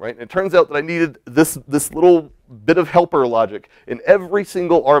it. Right? And it turns out that I needed this little bit of helper logic in every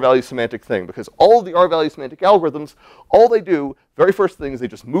single R-value semantic thing, because all of the R-value semantic algorithms, all they do, very first thing is they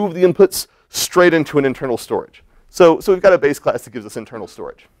just move the inputs straight into an internal storage. So we've got a base class that gives us internal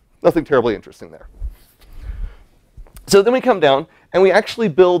storage. Nothing terribly interesting there. So then we come down, and we actually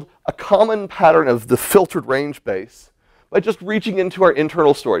build a common pattern of the filtered range base by just reaching into our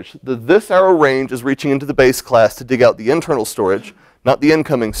internal storage. This arrow range is reaching into the base class to dig out the internal storage, not the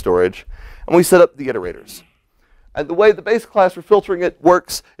incoming storage, and we set up the iterators. And the way the base class for filtering it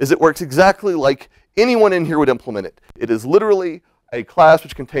works is it works exactly like anyone in here would implement it. It is literally a class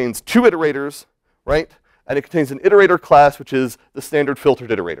which contains 2 iterators, right? And it contains an iterator class, which is the standard filtered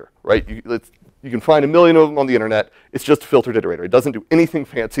iterator, right? You can find a million of them on the internet. It's just a filtered iterator. It doesn't do anything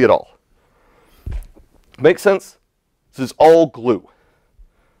fancy at all. Make sense? This is all glue.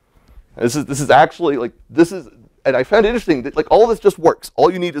 And this is actually like, and I found it interesting that like all of this just works.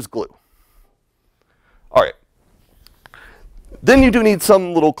 All you need is glue. All right. Then you do need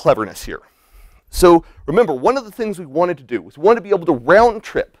some little cleverness here. So remember, one of the things we wanted to do was we wanted to be able to round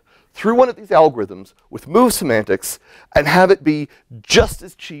trip through one of these algorithms with move semantics and have it be just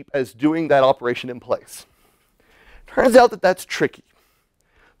as cheap as doing that operation in place. Turns out that that's tricky.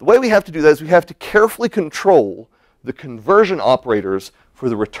 The way we have to do that is we have to carefully control the conversion operators for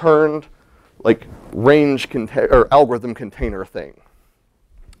the returned like range or algorithm container thing.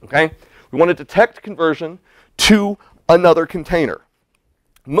 Okay? We want to detect conversion to another container.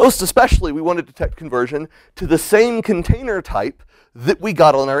 Most especially, we want to detect conversion to the same container type that we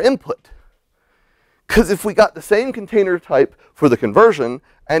got on our input. Because if we got the same container type for the conversion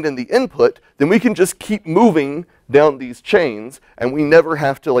and in the input, then we can just keep moving down these chains, and we never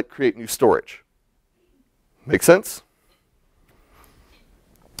have to like create new storage. Make sense?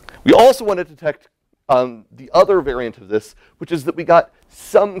 We also want to detect the other variant of this, which is that we got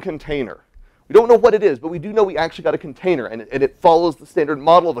some container. We don't know what it is, but we do know we actually got a container, and it follows the standard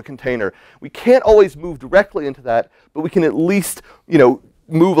model of a container. We can't always move directly into that, but we can at least,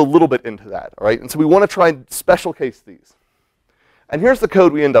 move a little bit into that, all right? And so we want to try and special case these. And here's the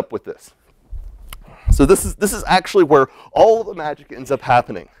code we end up with this. So this is actually where all of the magic ends up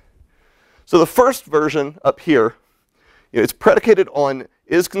happening. So the first version up here, it's predicated on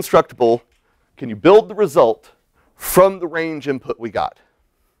is constructible. Can you build the result from the range input we got,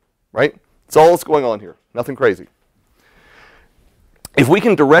 right? That's all that's going on here. Nothing crazy. If we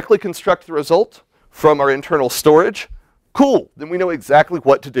can directly construct the result from our internal storage, cool. Then we know exactly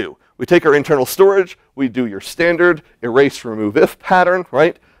what to do. We take our internal storage. We do your standard erase, remove, if pattern,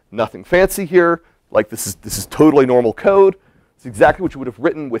 right? Nothing fancy here. Like this is totally normal code. It's exactly what you would have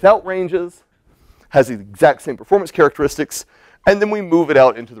written without ranges. Has the exact same performance characteristics. And then we move it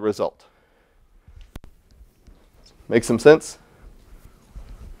out into the result. Make some sense?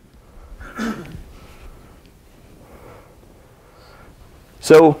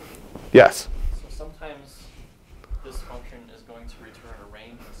 So, yes? So sometimes this function is going to return a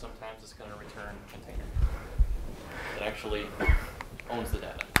range, and sometimes it's going to return a container. It actually owns the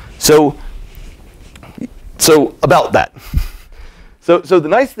data. So about that. So the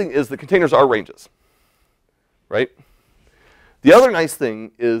nice thing is the containers are ranges, right? The other nice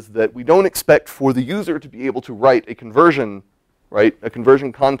thing is that we don't expect for the user to be able to write a conversion, right, a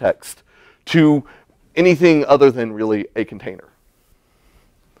conversion context to anything other than really a container.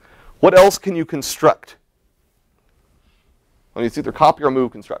 What else can you construct? Well, it's either copy or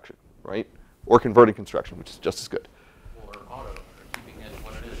move construction, right? Or converting construction, which is just as good. Or auto, or keeping it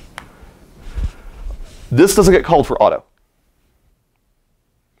what it is. This doesn't get called for auto.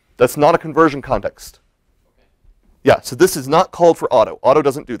 That's not a conversion context. Okay. Yeah, so this is not called for auto. Auto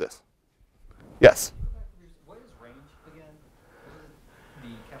doesn't do this. Yes? What is range again? What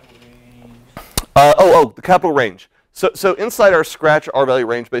is the capital range? The capital range. So inside our Scratch R-value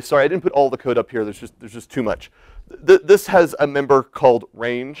range base, sorry, I didn't put all the code up here. There's just too much. This has a member called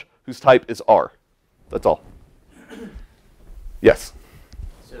range whose type is R. That's all. Yes?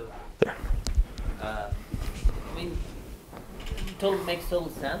 So, There. I mean, makes total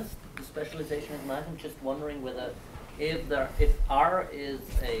sense, the specialization is nice. I'm just wondering whether if R is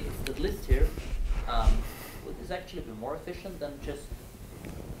a stood list here, would this actually be more efficient than just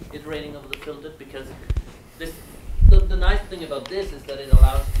iterating over the filtered? Because the nice thing about this is that it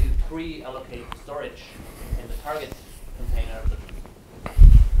allows to pre-allocate storage in the target container, but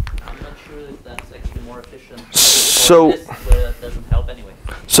I'm not sure if that's actually more efficient. So, this, where that doesn't help anyway.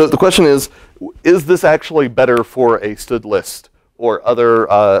 So the question is this actually better for a stood list or other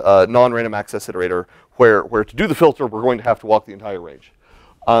non-random access iterator where to do the filter, we're going to have to walk the entire range?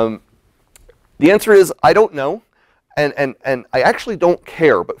 The answer is, I don't know, and I actually don't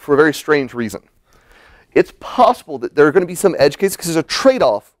care, but for a very strange reason. it's possible that there are going to be some edge cases because there's a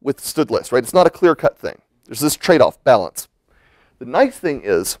trade-off with stood list, right? It's not a clear-cut thing. There's this trade-off balance. The nice thing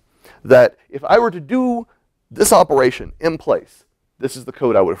is that if I were to do this operation in place, this is the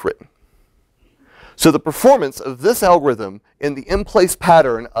code I would have written. So the performance of this algorithm in the in-place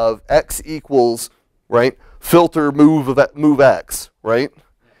pattern of x equals, right, filter move x, right,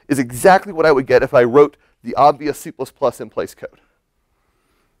 is exactly what I would get if I wrote the obvious C++ in-place code.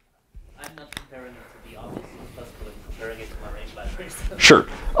 I'm not comparing it to the obvious C++, but I'm comparing it to my range libraries. Sure.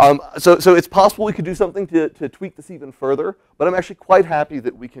 So it's possible we could do something to tweak this even further, but I'm actually quite happy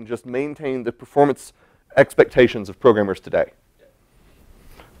that we can just maintain the performance expectations of programmers today.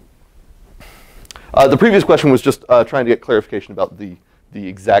 The previous question was just trying to get clarification about the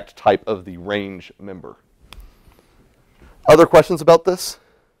exact type of the range member. Other questions about this?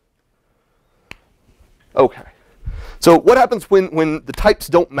 OK. So what happens when the types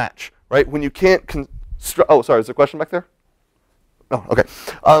don't match, right? When you can't construct, oh, sorry, is there a question back there? Oh, OK.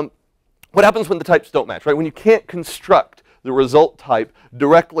 What happens when the types don't match, right? When you can't construct the result type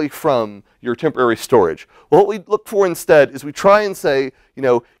directly from your temporary storage. Well, what we look for instead is we try and say, you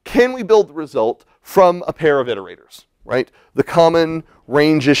know, can we build the result from a pair of iterators, right? The common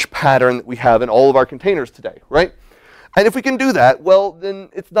range-ish pattern that we have in all of our containers today, right? And if we can do that, well, then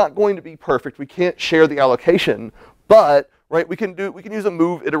it's not going to be perfect. We can't share the allocation, but right, we can use a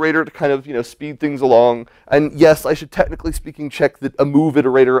move iterator to kind of, you know, speed things along. And yes, I should technically speaking check that a move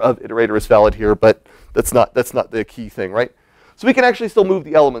iterator of iterator is valid here, but that's not the key thing, right? So we can actually still move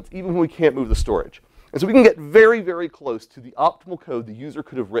the elements even when we can't move the storage. And so we can get very, very close to the optimal code the user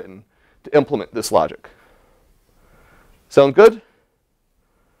could have written to implement this logic. Sound good?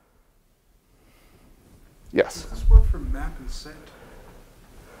 Yes. Does this work for map and set?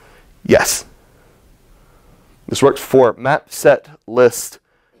 Yes. This works for map, set, list,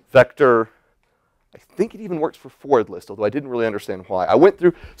 vector. I think it even works for forward list, although I didn't really understand why. I went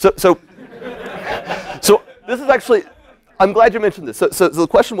through, so this is actually, I'm glad you mentioned this. So the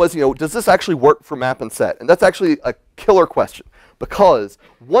question was, you know, does this actually work for map and set? And that's actually a killer question, because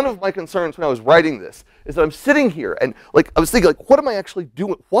one of my concerns when I was writing this is that I'm sitting here and like I was thinking, like, what am I actually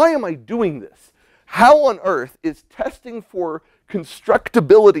doing? Why am I doing this? How on earth is testing for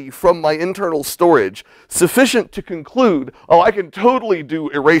constructibility from my internal storage sufficient to conclude, oh, I can totally do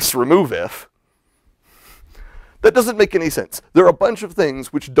erase remove if? That doesn't make any sense. There are a bunch of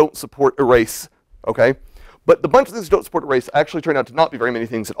things which don't support erase, okay? But the bunch of things that don't support erase actually turn out to not be very many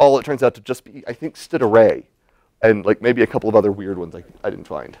things at all. It turns out to just be, I think, std array, and like maybe a couple of other weird ones I didn't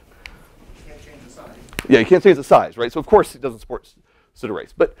find. You can't change the size. Yeah, you can't change the size, right? So of course it doesn't support std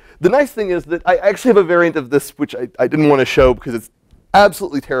arrays. But the nice thing is that I actually have a variant of this which I didn't want to show because it's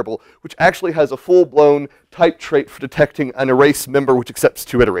absolutely terrible, which actually has a full-blown type trait for detecting an erase member which accepts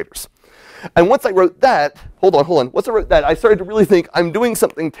two iterators. And once I wrote that, hold on. Once I wrote that, I started to really think I'm doing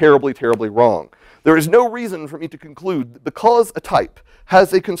something terribly, terribly wrong. There is no reason for me to conclude that because a type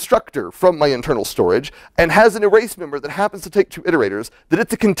has a constructor from my internal storage and has an erase member that happens to take two iterators, that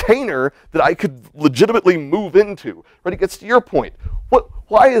it's a container that I could legitimately move into. Right? It gets to your point.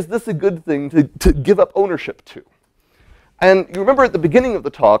 Why is this a good thing to give up ownership to? And you remember at the beginning of the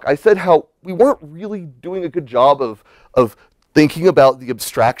talk, I said how we weren't really doing a good job of thinking about the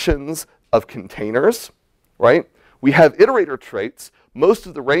abstractions of containers, right? We have iterator traits. Most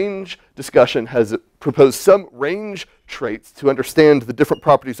of the range discussion has proposed some range traits to understand the different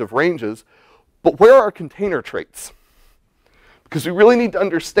properties of ranges. But where are container traits? Because we really need to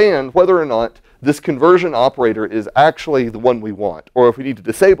understand whether or not this conversion operator is actually the one we want, or if we need to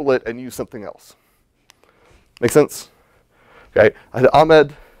disable it and use something else. Make sense? Okay,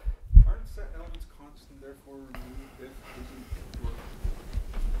 Ahmed. Aren't set elements constant, therefore remove if doesn't work?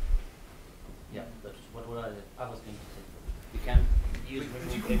 Yeah, that's what I was going to say. You can use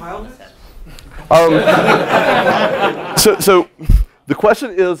Did you compile this? So the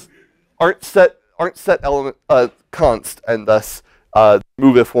question is, aren't set element const, and thus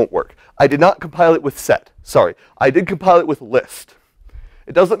remove if won't work. I did not compile it with set. Sorry, I did compile it with list.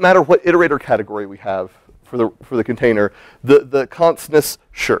 It doesn't matter what iterator category we have for the container. The constness,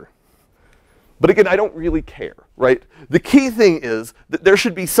 sure. But again, I don't really care, right? The key thing is that there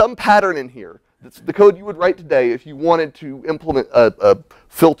should be some pattern in here. That's the code you would write today if you wanted to implement a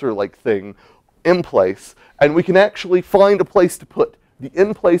filter-like thing in place. And we can actually find a place to put the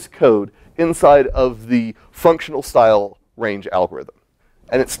in-place code inside of the functional style range algorithm.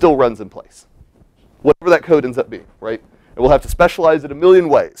 And it still runs in place. Whatever that code ends up being, right? And we'll have to specialize it a million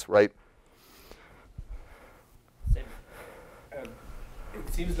ways, right?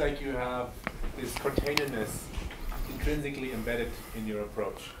 It seems like you have this containerness intrinsically embedded in your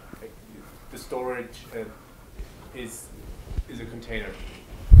approach. Like the storage is a container.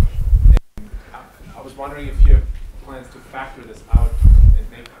 And I was wondering if you have plans to factor this out and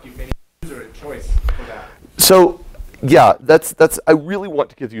give any user a choice for that. So, yeah, I really want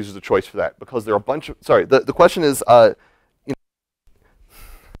to give users a choice for that because there are a bunch of, sorry, the question is,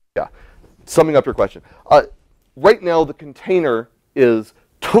 yeah, summing up your question. Right now, the container is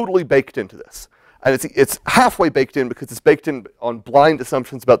totally baked into this. And it's halfway baked in because it's baked in on blind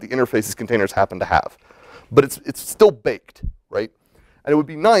assumptions about the interfaces containers happen to have. But it's still baked, right? And it would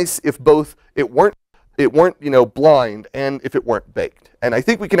be nice if both it weren't blind and if it weren't baked. And I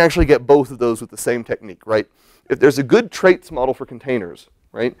think we can actually get both of those with the same technique, right? If there's a good traits model for containers,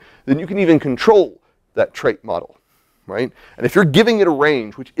 right, then you can even control that trait model, right? And if you're giving it a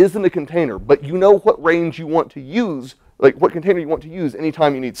range which isn't a container, but you know what range you want to use, like what container you want to use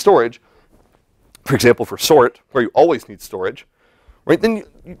anytime you need storage, for example, for sort, where you always need storage, right? Then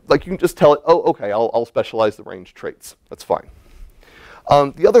you can just tell it, oh, okay, I'll specialize the range traits. That's fine.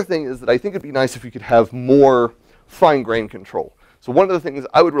 The other thing is that I think it'd be nice if you could have more fine-grained control. So one of the things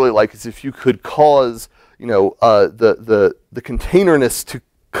I would really like is if you could cause, the containerness to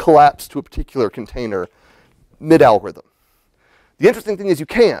collapse to a particular container mid-algorithm. The interesting thing is you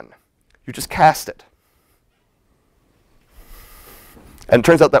can. You just cast it. And it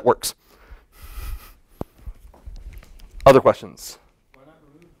turns out that works. Other questions? Why not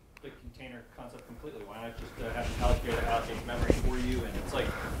remove the container concept completely? Why not just have an allocator that allocates memory for you? And it's like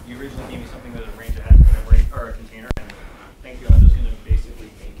you originally gave me something with a range that had memory or a container, and thank you, I'm just going to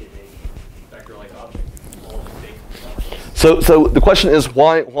basically make it a vector-like object. All just baked. So the question is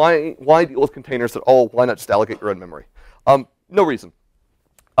why deal with containers at all? Why not just allocate your own memory? No reason.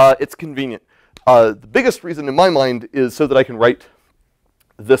 It's convenient. The biggest reason in my mind is so that I can write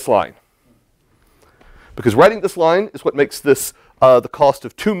this line. Because writing this line is what makes this the cost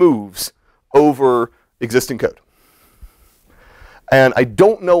of 2 moves over existing code. And I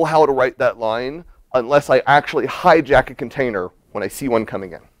don't know how to write that line unless I actually hijack a container when I see one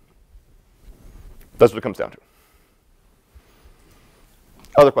coming in. That's what it comes down to.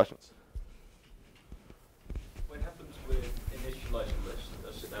 Other questions? What happens with initializer lists?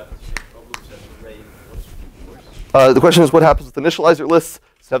 Does it have the same problems as array? What's worse? The question is what happens with initializer lists?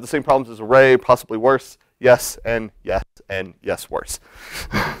 Does it have the same problems as array, possibly worse? Yes, and yes, worse.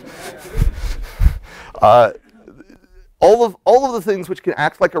 All of the things which can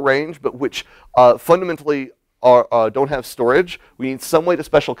act like a range, but which fundamentally don't have storage, we need some way to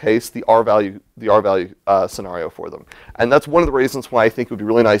special case the R value scenario for them. And that's one of the reasons why I think it would be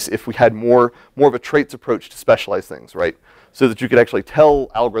really nice if we had more of a traits approach to specialize things, right? So that you could actually tell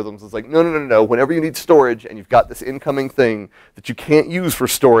algorithms, it's like, no, whenever you need storage and you've got this incoming thing that you can't use for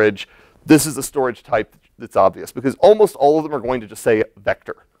storage, this is a storage type that's obvious. Because almost all of them are going to just say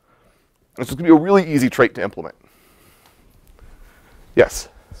vector. And it's going to be a really easy trait to implement. Yes?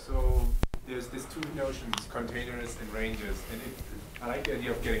 So there's these 2 notions, containers and ranges. And I like the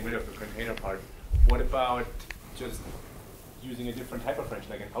idea of getting rid of the container part. What about just using a different type of range,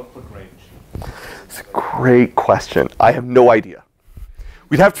 like an output range? It's a great question. I have no idea.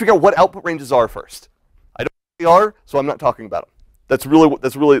 We'd have to figure out what output ranges are first. I don't know what they are, so I'm not talking about them. That's really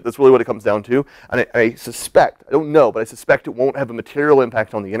what it comes down to. And I suspect, I don't know, but I suspect it won't have a material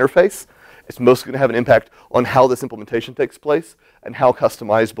impact on the interface. It's mostly going to have an impact on how this implementation takes place and how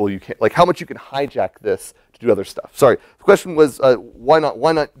customizable you can, like how much you can hijack this to do other stuff. Sorry, the question was why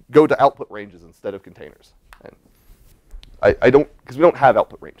not go to output ranges instead of containers? And because we don't have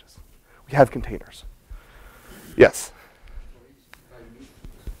output ranges. We have containers. Yes?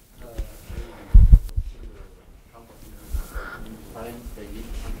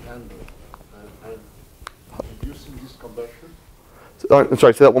 Using this conversion? I'm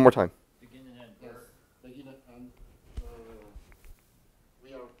sorry, say that one more time. Begin and end. Yes, begin and end.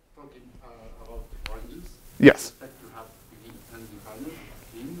 We are talking about ranges. Yes. We expect to have begin and definer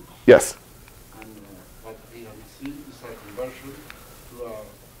in. Yes. And what ABC is a conversion to a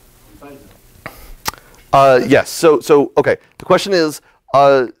compiler. Yes. So okay. The question is,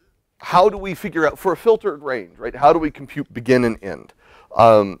 how do we figure out for a filtered range, right? How do we compute begin and end?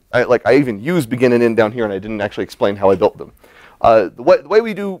 I even use begin and end down here, and I didn't actually explain how I built them. The way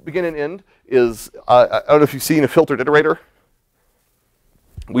we do begin and end is, I don't know if you've seen a filtered iterator.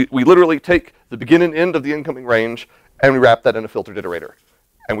 We literally take the begin and end of the incoming range, and we wrap that in a filtered iterator,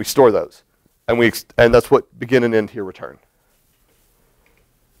 and we store those, and that's what begin and end here return.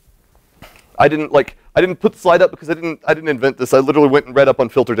 I didn't put the slide up because I didn't invent this. I literally went and read up on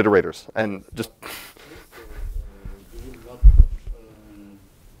filtered iterators and just. You will not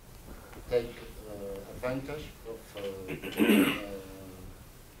take advantage of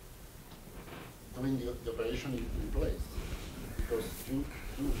I mean, the operation is in place. Because you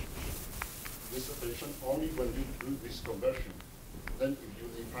do this operation only when you do this conversion. Then if you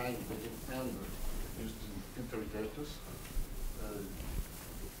define within and using filter iterators,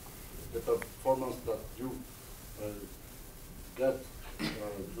 the performance that you get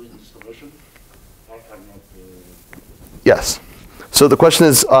doing this conversion are not. Yes. So the question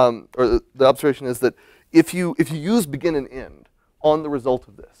is, or the observation is that if you use begin and end on the result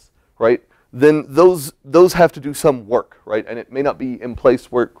of this, right, then those have to do some work, right, and it may not be in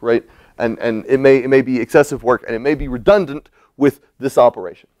place work, right, and it may be excessive work, and it may be redundant with this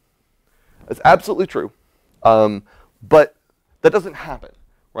operation. That's absolutely true, but that doesn't happen,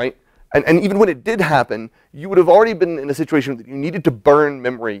 right? And even when it did happen, you would have already been in a situation that you needed to burn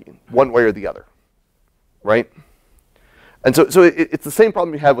memory one way or the other, right? And so it's the same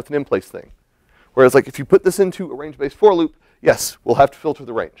problem you have with an in-place thing. Whereas like if you put this into a range-based for loop, yes, we'll have to filter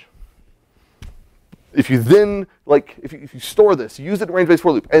the range. If you then, like, if you store this, use it in a range-based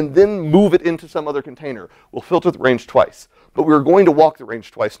for loop, and then move it into some other container, we'll filter the range twice. But we're going to walk the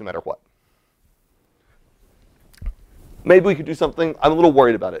range twice no matter what. Maybe we could do something. I'm a little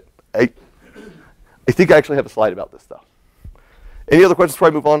worried about it. I think I actually have a slide about this stuff. Any other questions before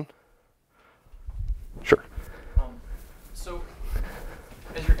I move on? Sure. So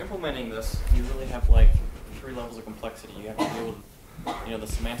as you're implementing this, you really have like 3 levels of complexity. You have to deal with the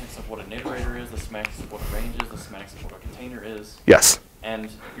semantics of what an iterator is, the semantics of what a range is, the semantics of what a container is. Yes.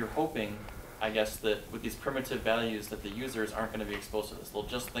 And you're hoping, I guess, that with these primitive values that the users aren't going to be exposed to this. They'll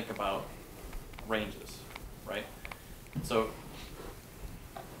just think about ranges, right? So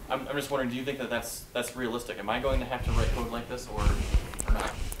I'm just wondering, do you think that that's realistic? Am I going to have to write code like this or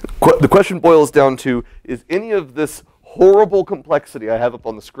not? The question boils down to, is any of this horrible complexity I have up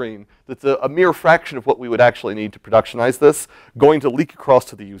on the screen that's a mere fraction of what we would actually need to productionize this going to leak across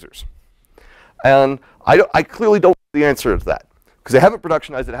to the users? And I clearly don't know the answer to that because I haven't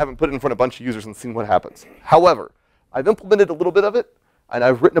productionized it, I haven't put it in front of a bunch of users and seen what happens. However, I've implemented a little bit of it and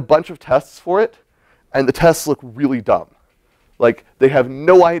I've written a bunch of tests for it, and the tests look really dumb. Like, they have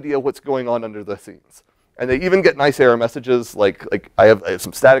no idea what's going on under the scenes. And they even get nice error messages, like I have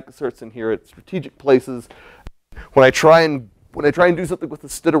some static asserts in here at strategic places. When I try and do something with the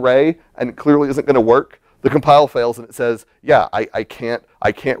std array and it clearly isn't going to work, the compile fails and it says, yeah, I can't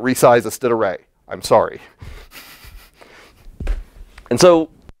resize a std array. I'm sorry. And so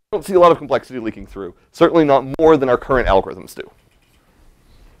I don't see a lot of complexity leaking through. Certainly not more than our current algorithms do.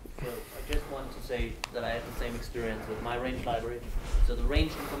 So I just want to say that I had the same experience with my range library. So the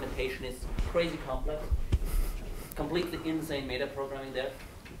range implementation is crazy complex, completely insane meta programming there.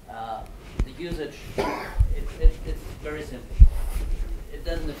 The usage, it's very simple. It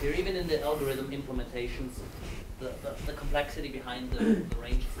doesn't appear, even in the algorithm implementations, the complexity behind the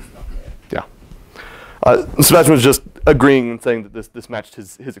range is not there. Yeah. Sebastian was just agreeing and saying that this matched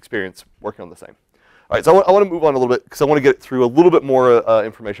his experience working on the same. All right, so I want to move on a little bit because I want to get through a little bit more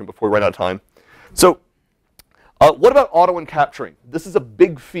information before we run out of time. So what about auto-encapturing? This is a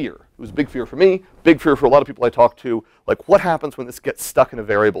big fear. It was a big fear for me, big fear for a lot of people I talked to. Like, what happens when this gets stuck in a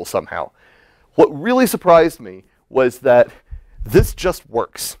variable somehow? What really surprised me was that this just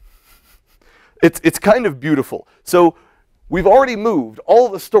works. It's kind of beautiful. So we've already moved all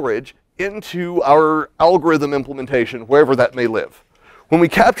the storage into our algorithm implementation, wherever that may live. When we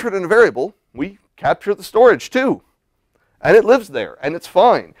capture it in a variable, we capture the storage too. And it lives there, and it's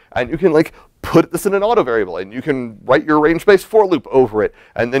fine. And you can like put this in an auto variable, and you can write your range-based for loop over it,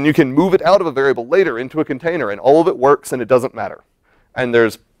 and then you can move it out of a variable later into a container, and all of it works, and it doesn't matter. And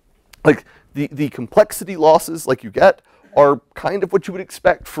there's like the complexity losses like you get are kind of what you would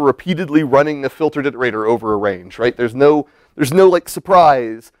expect for repeatedly running the filtered iterator over a range, right? There's no like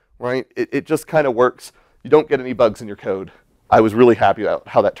surprise, right? It just kind of works. You don't get any bugs in your code. I was really happy about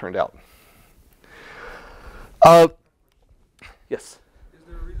how that turned out. Yes? Is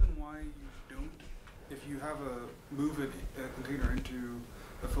there a reason why you don't, if you have a move a container into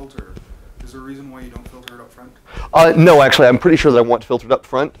a filter, is there a reason why you don't filter it up front? No, actually, I'm pretty sure that I want filtered up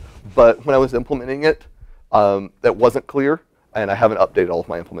front, but when I was implementing it, that wasn't clear, and I haven't updated all of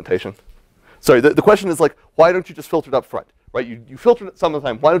my implementation. Sorry, the question is like, why don't you just filter it up front, right? You filtered it some of the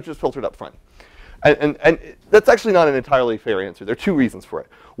time, why don't you just filter it up front? And that's actually not an entirely fair answer. There are 2 reasons for it.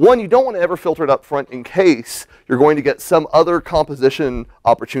 One, you don't want to ever filter it up front in case you're going to get some other composition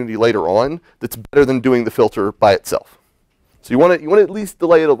opportunity later on that's better than doing the filter by itself. So you want to at least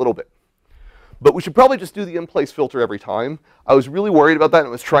delay it a little bit. But we should probably just do the in-place filter every time. I was really worried about that, and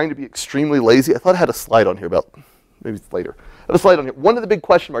I was trying to be extremely lazy. I thought I had a slide on here about, maybe it's later. I have a slide on here. One of the big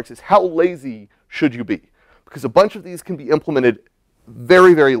question marks is how lazy should you be? Because a bunch of these can be implemented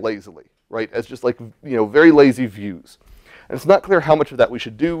very, very lazily, right? As just like, very lazy views. And it's not clear how much of that we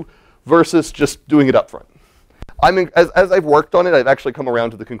should do versus just doing it up front. As I've worked on it, I've actually come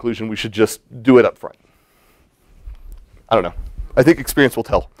around to the conclusion we should just do it up front. I don't know. I think experience will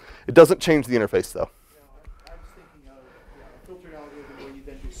tell. It doesn't change the interface, though. I was thinking of a filtering algorithm where you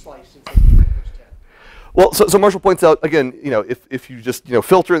then do slice instead of first 10. Well, so Marshall points out, again, if you just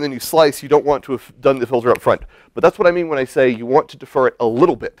filter and then you slice, you don't want to have done the filter up front. But that's what I mean when I say you want to defer it a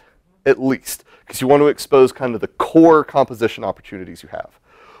little bit, at least, because you want to expose kind of the core composition opportunities you have.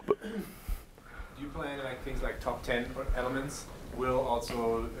 But, do you plan like things like top 10 elements will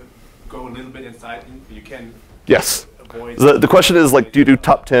also go a little bit inside? You can yes. avoid. The question is like, do you do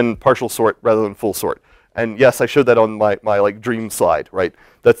top 10 partial sort rather than full sort? And yes, I showed that on my like dream slide, right?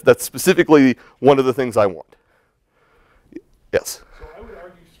 That's specifically one of the things I want. Yes. So I would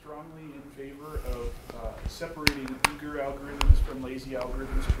argue strongly in favor of separating eager algorithms from lazy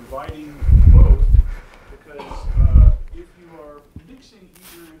algorithms, providing both, because if you are mixing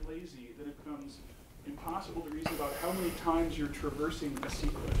eager and lazy, then it becomes impossible to reason about how many times you're traversing a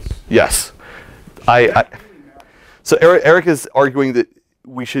sequence. Yes. So Eric is arguing that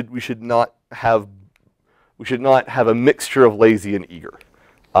we should not have a mixture of lazy and eager.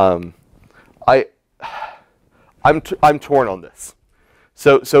 I'm torn on this.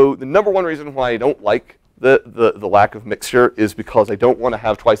 So the number one reason why I don't like the lack of mixture is because I don't want to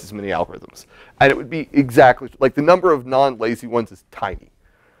have twice as many algorithms. And it would be exactly, like the number of non-lazy ones is tiny.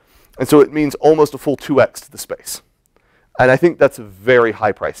 And so it means almost a full 2x to the space. And I think that's a very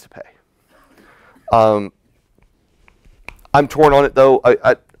high price to pay. I'm torn on it though.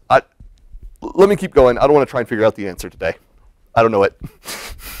 Let me keep going. I don't want to try and figure out the answer today. I don't know it.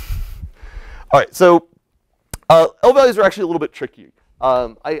 All right, so L values are actually a little bit tricky.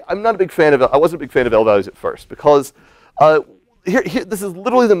 I'm not a big fan of it. I wasn't a big fan of L values at first because this is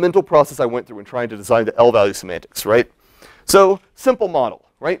literally the mental process I went through in trying to design the L value semantics, right? So simple model,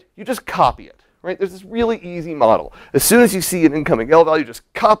 right? You just copy it, right? There's this really easy model. As soon as you see an incoming L value,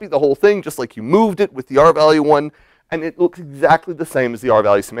 just copy the whole thing just like you moved it with the R value one, and it looks exactly the same as the R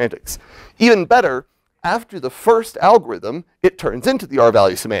value semantics. Even better, after the first algorithm, it turns into the R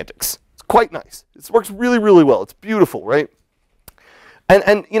value semantics. It's quite nice. It works really, really well. It's beautiful, right?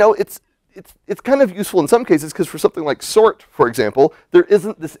 And it's kind of useful in some cases because for something like sort, for example, there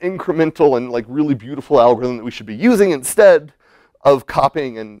isn't this incremental and like really beautiful algorithm that we should be using instead of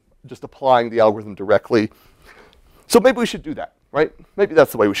copying and just applying the algorithm directly. So maybe we should do that, right? Maybe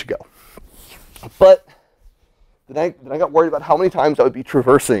that's the way we should go. But then I got worried about how many times I would be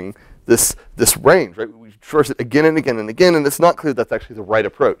traversing this range, right? We traverse it again and again and again, and it's not clear that's actually the right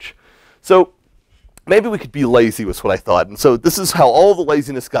approach. So maybe we could be lazy was what I thought. And so this is how all the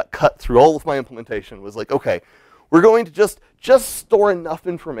laziness got cut through all of my implementation was like, okay, we're going to just store enough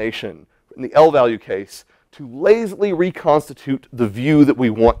information in the L value case to lazily reconstitute the view that we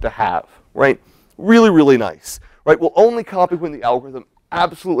want to have, right? Really, really nice, right? We'll only copy when the algorithm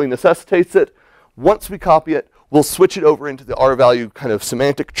absolutely necessitates it. Once we copy it, we'll switch it over into the R value kind of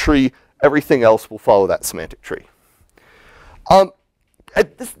semantic tree. Everything else will follow that semantic tree.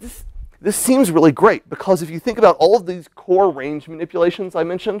 This seems really great because if you think about all of these core range manipulations I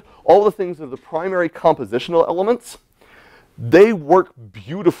mentioned, all the things that are the primary compositional elements, they work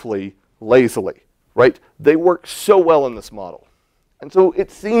beautifully lazily, right? They work so well in this model. And so it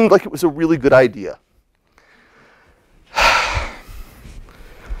seemed like it was a really good idea.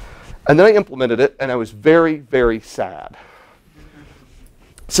 And then I implemented it, and I was very, very sad.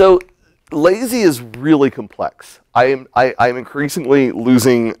 So lazy is really complex. I'm increasingly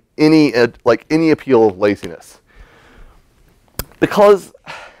losing any appeal of laziness. Because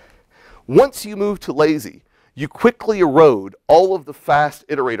once you move to lazy, you quickly erode all of the fast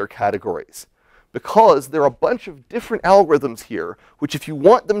iterator categories. Because there are a bunch of different algorithms here, which if you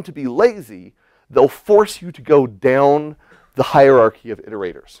want them to be lazy, they'll force you to go down the hierarchy of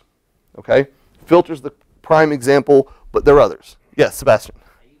iterators. Okay? Filter's the prime example, but there are others. Yes, Sebastian.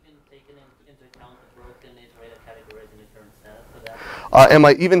 Are you even taking into account the broken iterator categories in the current setup for that? Am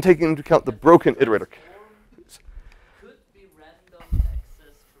I even taking into account the broken iterator? Could be random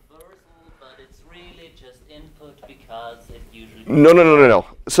access traversal, but it's really just input because it usually. No.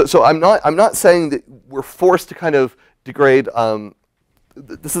 So I'm not saying that we're forced to kind of degrade.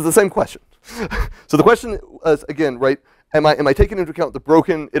 This is the same question. So the question is again, right? Am I taking into account the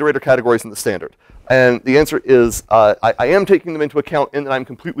broken iterator categories in the standard? And the answer is I am taking them into account, and that I'm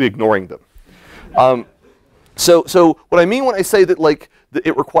completely ignoring them. So what I mean when I say that that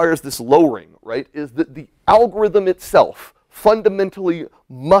it requires this lowering, right, is that the algorithm itself fundamentally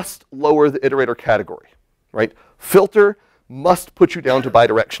must lower the iterator category, right? Filter must put you down to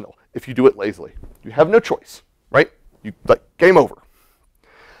bidirectional. if you do it lazily. You have no choice, right? You, like, game over.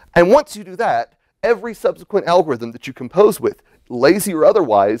 And once you do that, every subsequent algorithm that you compose with, lazy or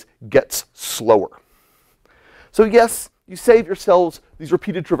otherwise, gets slower. So yes, you save yourselves these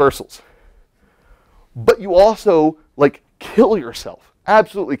repeated traversals. But you also, like, kill yourself,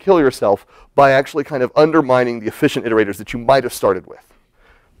 absolutely kill yourself, by actually kind of undermining the efficient iterators that you might have started with.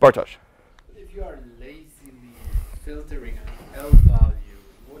 Bartosz. If you are lazily filtering an L value,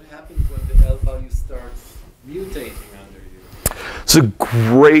 what happens when the L value starts mutating under you? It's a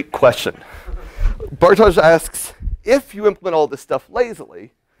great question. Bartosz asks, if you implement all this stuff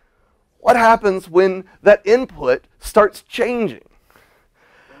lazily, what happens when that input starts changing?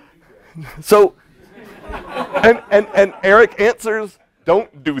 So, and Eric answers,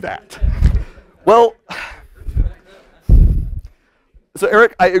 don't do that. Well, so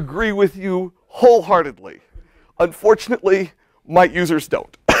Eric, I agree with you wholeheartedly. Unfortunately, my users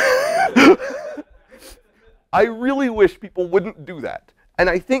don't. I really wish people wouldn't do that. And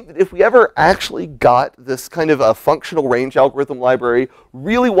I think that if we ever actually got this kind of a functional range algorithm library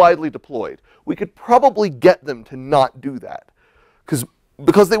really widely deployed, we could probably get them to not do that.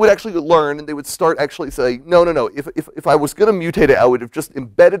 Because they would actually learn and they would start actually saying, no, no, no, if I was going to mutate it, I would have just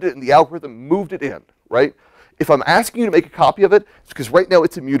embedded it in the algorithm, moved it in, right? If I'm asking you to make a copy of it, it's because right now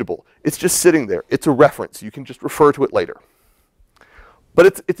it's immutable. It's just sitting there. It's a reference. You can just refer to it later.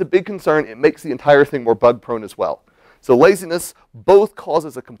 But it's a big concern. It makes the entire thing more bug prone as well. So laziness both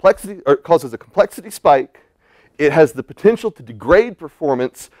causes a complexity spike. It has the potential to degrade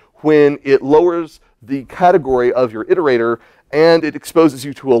performance when it lowers the category of your iterator, and it exposes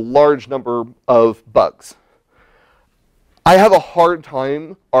you to a large number of bugs. I have a hard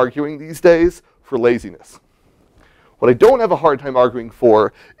time arguing these days for laziness. What I don't have a hard time arguing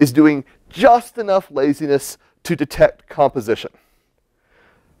for is doing just enough laziness to detect composition.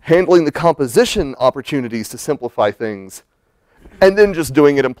 Handling the composition opportunities to simplify things, and then just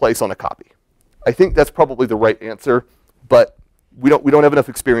doing it in place on a copy. I think that's probably the right answer, but we don't have enough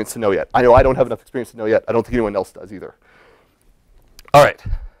experience to know yet. I know I don't have enough experience to know yet. I don't think anyone else does either. All right.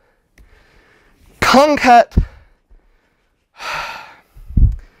 Concat.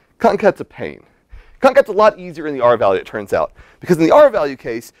 Concat's a pain. Concat's a lot easier in the R value, it turns out. Because in the R value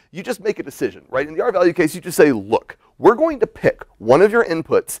case, you just make a decision, right? In the R value case, you just say, look, we're going to pick one of your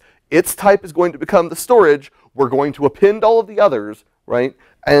inputs. Its type is going to become the storage. We're going to append all of the others, right?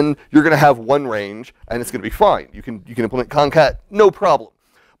 And you're going to have one range, and it's going to be fine. You can implement concat, no problem.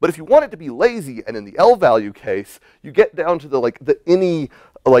 But if you want it to be lazy, and in the L value case, you get down to the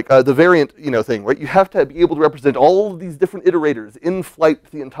variant, thing, right? You have to be able to represent all of these different iterators in flight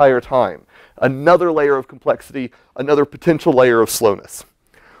the entire time. Another layer of complexity, another potential layer of slowness.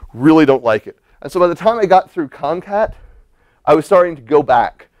 Really don't like it. And so by the time I got through concat, I was starting to go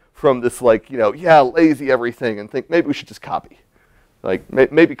back from this yeah, lazy everything, and think maybe we should just copy. Like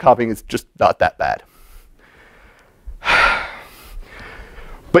maybe copying is just not that bad.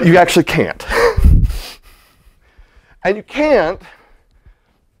 But you actually can't. And you can't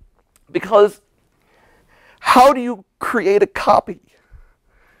because how do you create a copy?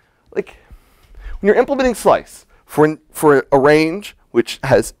 Like, when you're implementing slice for a range which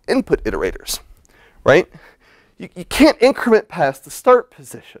has input iterators, right? You can't increment past the start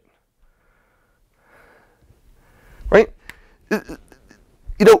position, right?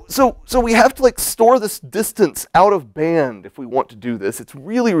 So we have to store this distance out of band if we want to do this. It's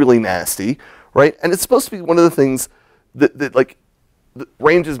really, really nasty, right? And it's supposed to be one of the things that the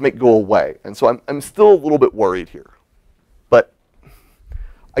ranges make go away. And so I'm still a little bit worried here. But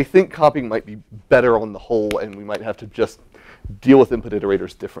I think copying might be better on the whole, and we might have to just deal with input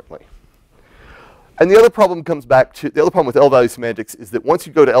iterators differently. And the other problem comes back to, the other problem with L-value semantics is that once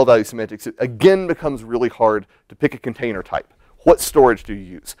you go to L-value semantics, it again becomes really hard to pick a container type. What storage do you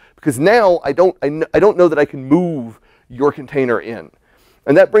use? Because now I don't know that I can move your container in.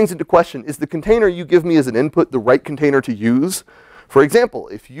 And that brings into question, is the container you give me as an input the right container to use? For example,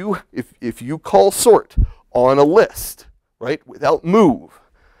 if you call sort on a list, right, without move,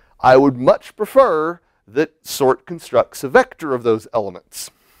 I would much prefer that sort constructs a vector of those elements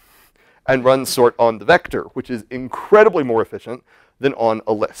and runs sort on the vector, which is incredibly more efficient than on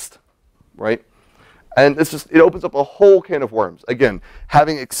a list, right? And it opens up a whole can of worms. Again,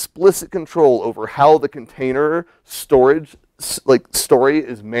 having explicit control over how the container story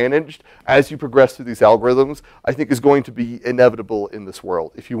is managed as you progress through these algorithms, I think is going to be inevitable in this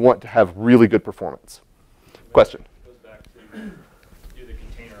world if you want to have really good performance. Question? It goes back to do the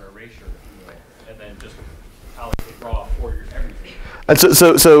container erasure, if you will, and then just allocate raw for your everything. And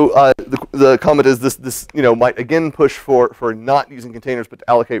so the comment is this might again push for not using containers but to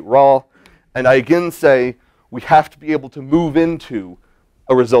allocate raw. And I again say we have to be able to move into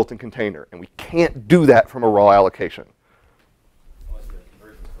a resulting container, and we can't do that from a raw allocation.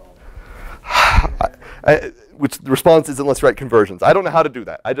 Which the response is unless you write conversions. I don't know how to do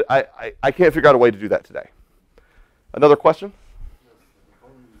that. I can't figure out a way to do that today. Another question? Yes, the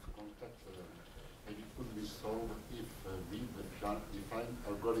problem with the context maybe could be solved if we define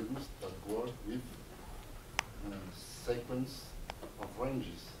algorithms that work with sequence of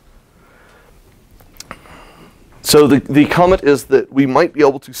ranges. So the comment is that we might be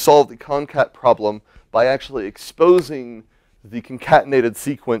able to solve the concat problem by actually exposing the concatenated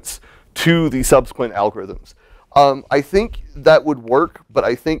sequence to the subsequent algorithms. I think that would work, but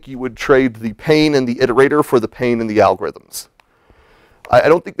I think you would trade the pain in the iterator for the pain in the algorithms. I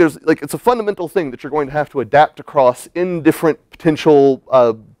don't think there's, like, it's a fundamental thing that you're going to have to adapt across in different potential,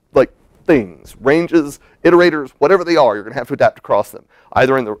 things, ranges, iterators, whatever they are, you're going to have to adapt across them,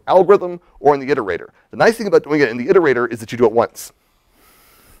 either in the algorithm or in the iterator. The nice thing about doing it in the iterator is that you do it once.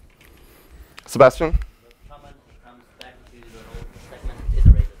 Sebastian?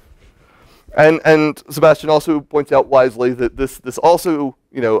 And Sebastian also points out wisely that this also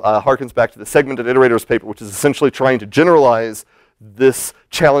harkens back to the segmented iterators paper, which is essentially trying to generalize this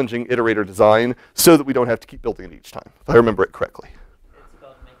challenging iterator design so that we don't have to keep building it each time, if I remember it correctly. It's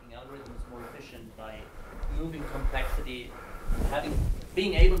about making algorithms more efficient by moving complexity,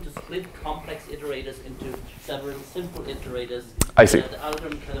 being able to split complex iterators into several simple iterators. I see. The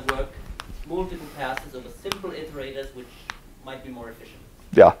algorithm can work multiple passes over simple iterators, which might be more efficient.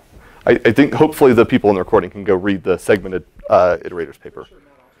 Yeah. I think hopefully the people in the recording can go read the segmented iterators paper.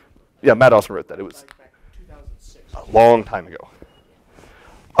 Yeah, Matt Austin wrote that. It was a long time ago.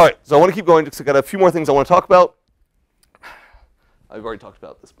 All right, so I want to keep going because I've got a few more things I want to talk about. I've already talked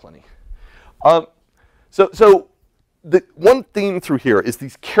about this plenty. So the one theme through here is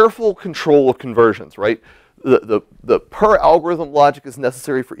these careful control of conversions, right? The per algorithm logic is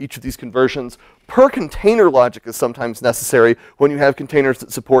necessary for each of these conversions. Per container logic is sometimes necessary when you have containers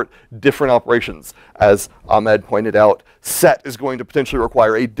that support different operations. As Ahmed pointed out, set is going to potentially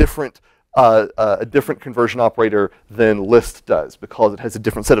require a different conversion operator than list does because it has a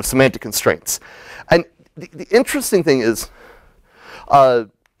different set of semantic constraints. And the interesting thing is that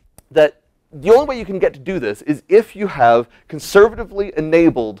the only way you can get to do this is if you have conservatively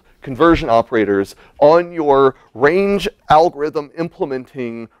enabled conversion operators on your range algorithm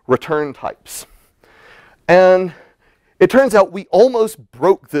implementing return types. And it turns out we almost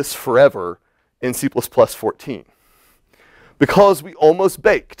broke this forever in C++ 14 because we almost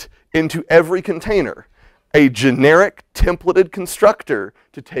baked into every container a generic templated constructor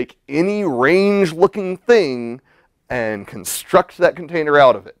to take any range-looking thing and construct that container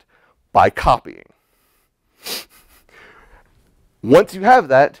out of it by copying. Once you have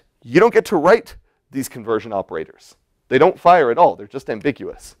that, you don't get to write these conversion operators. They don't fire at all. They're just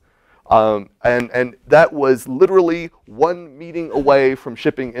ambiguous. And that was literally one meeting away from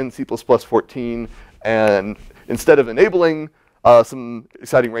shipping in C++ 14, and instead of enabling some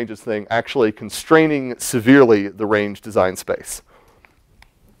exciting ranges thing, actually constraining severely the range design space.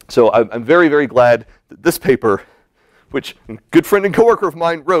 So I'm very, very glad that this paper, which a good friend and coworker of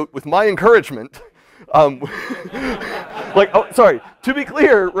mine wrote with my encouragement, to be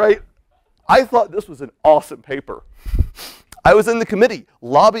clear, right, I thought this was an awesome paper. I was in the committee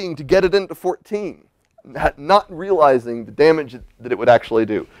lobbying to get it into 14, not realizing the damage that it would actually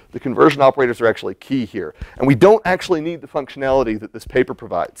do. The conversion operators are actually key here. And we don't actually need the functionality that this paper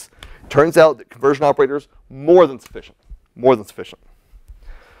provides. Turns out that conversion operators, more than sufficient. More than sufficient.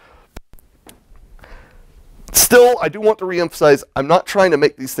 Still, I do want to reemphasize, I'm not trying to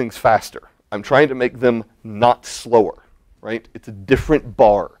make these things faster. I'm trying to make them not slower, right? It's a different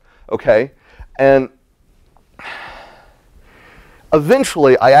bar, okay? And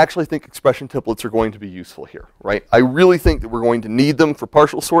eventually, I actually think expression templates are going to be useful here, right? I really think that we're going to need them for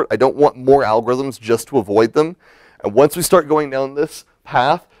partial sort. I don't want more algorithms just to avoid them. And once we start going down this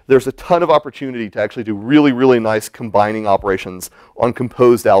path, there's a ton of opportunity to actually do really, really nice combining operations on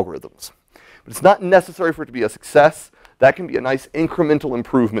composed algorithms. But it's not necessary for it to be a success. That can be a nice incremental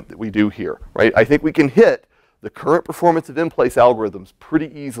improvement that we do here, right? I think we can hit the current performance of in-place algorithms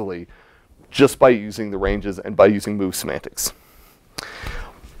pretty easily just by using the ranges and by using move semantics,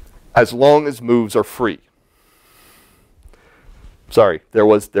 as long as moves are free. Sorry, there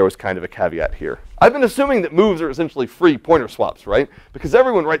was kind of a caveat here. I've been assuming that moves are essentially free pointer swaps, right? Because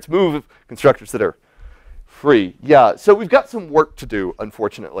everyone writes move constructors that are free. Yeah, so we've got some work to do,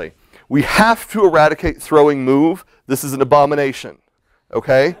 unfortunately. We have to eradicate throwing move. This is an abomination,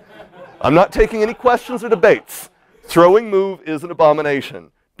 okay? I'm not taking any questions or debates. Throwing move is an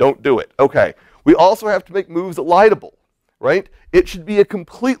abomination. Don't do it. Okay. We also have to make moves elidable, right? It should be a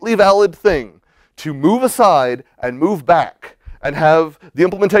completely valid thing to move aside and move back and have the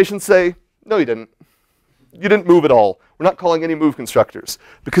implementation say, no, you didn't. You didn't move at all. We're not calling any move constructors.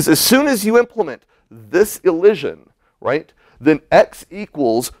 Because as soon as you implement this elision, right, then x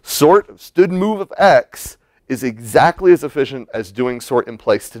equals sort of stood move of x is exactly as efficient as doing sort in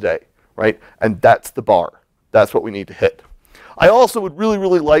place today, right? And that's the bar. That's what we need to hit. I also would really,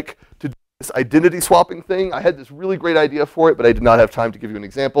 really like to do this identity swapping thing. I had this really great idea for it, but I did not have time to give you an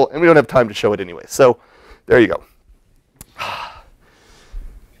example, and we don't have time to show it anyway. So there you go.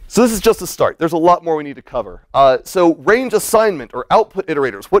 So this is just a start. There's a lot more we need to cover. So range assignment or output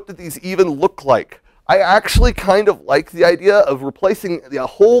iterators, what do these even look like? I actually kind of like the idea of replacing the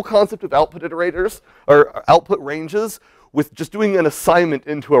whole concept of output iterators or output ranges with just doing an assignment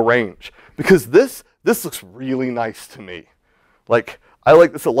into a range. Because this looks really nice to me. Like, I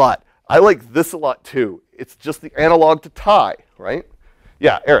like this a lot. I like this a lot too. It's just the analog to tie, right?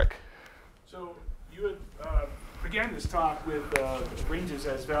 Yeah, Eric. So you had began this talk with ranges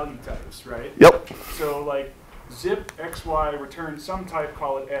as value types, right? Yep. So like zip xy returns some type,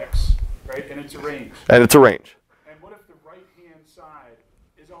 call it x, right? And it's a range. And it's a range. And what if the right-hand side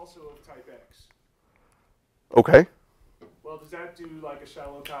is also of type x? Okay. Well, does that do like a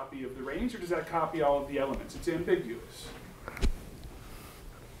shallow copy of the range, or does that copy all of the elements? It's ambiguous.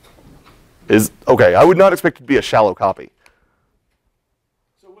 Okay, I would not expect it to be a shallow copy.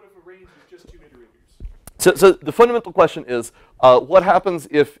 So what if a range is just two iterators? So the fundamental question is, what happens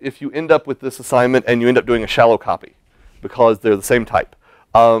if you end up with this assignment and you end up doing a shallow copy because they're the same type?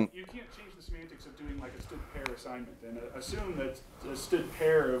 You can't change the semantics of doing like a stood pair assignment and assume that a stood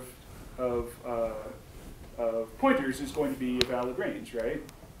pair of pointers is going to be a valid range, right?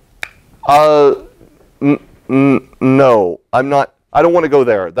 No, I'm not. I don't want to go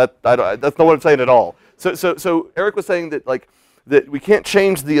there. That's not what I'm saying at all. So Eric was saying that that we can't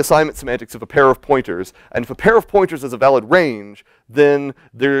change the assignment semantics of a pair of pointers, and if a pair of pointers is a valid range, then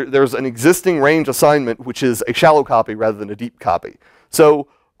there's an existing range assignment which is a shallow copy rather than a deep copy. So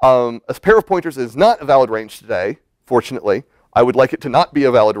a pair of pointers is not a valid range today, fortunately. I would like it to not be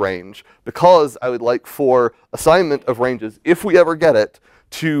a valid range because I would like for assignment of ranges, if we ever get it,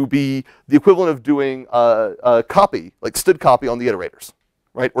 to be the equivalent of doing a copy, like stood copy on the iterators,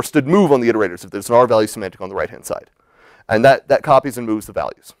 right? Or stood move on the iterators if there's an R value semantic on the right-hand side. And that copies and moves the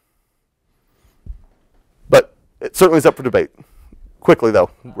values. But it certainly is up for debate. Quickly, though.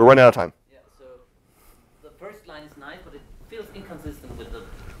 We're running out of time. Yeah, so the first line is nice, but it feels inconsistent with the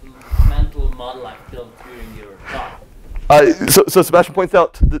mental model I built during your talk. So Sebastian points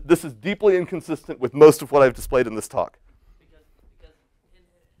out that this is deeply inconsistent with most of what I've displayed in this talk. Because in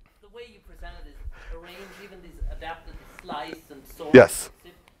the way you presented it, arrange even these adapted slice and sort. Yes.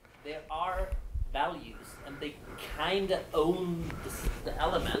 There are values, and they kind of own the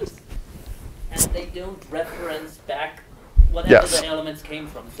elements, and they don't reference back whatever the elements came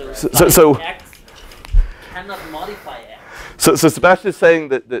from. So X cannot modify X. So Sebastian is saying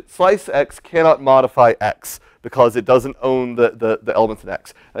that slice X cannot modify X because it doesn't own the elements in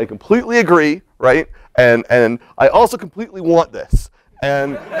X. And I completely agree, right? And I also completely want this.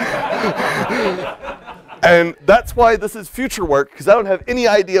 And and that's why this is future work, because I don't have any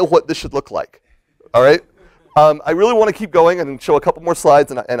idea what this should look like. All right? I really want to keep going and show a couple more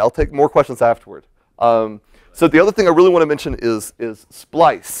slides, and I'll take more questions afterward. So the other thing I really want to mention is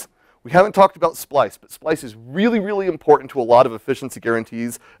splice. We haven't talked about splice, but splice is really, really important to a lot of efficiency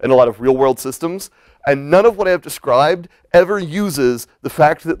guarantees and a lot of real-world systems. And none of what I have described ever uses the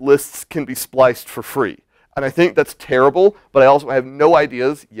fact that lists can be spliced for free. And I think that's terrible, but I also have no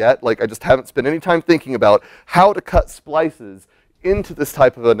ideas yet. Like, I just haven't spent any time thinking about how to cut splices into this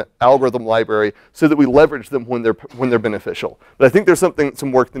type of an algorithm library so that we leverage them when they're beneficial. But I think there's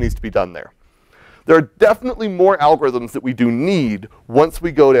some work that needs to be done there. There are definitely more algorithms that we do need once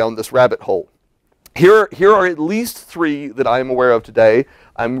we go down this rabbit hole. Here are at least 3 that I'm aware of today.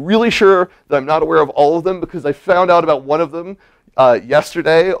 I'm really sure that I'm not aware of all of them because I found out about one of them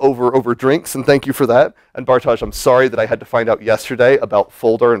yesterday over drinks, and thank you for that. And Bartosz, I'm sorry that I had to find out yesterday about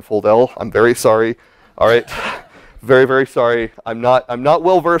folder and foldel. I'm very sorry. All right, very, very sorry. I'm not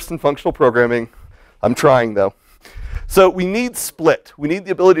well versed in functional programming. I'm trying though. So we need split. We need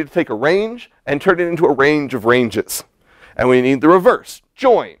the ability to take a range and turn it into a range of ranges. And we need the reverse,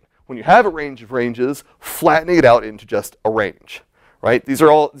 join. When you have a range of ranges, flattening it out into just a range. Right? These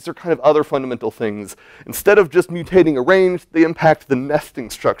are kind of other fundamental things. Instead of just mutating a range, they impact the nesting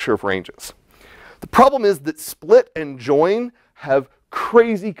structure of ranges. The problem is that split and join have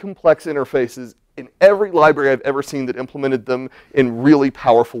crazy complex interfaces in every library I've ever seen that implemented them in really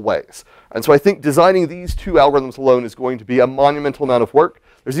powerful ways. And so I think designing these two algorithms alone is going to be a monumental amount of work.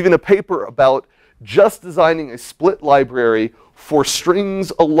 There's even a paper about just designing a split library for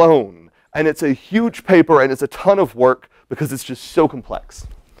strings alone. And it's a huge paper, and it's a ton of work because it's just so complex.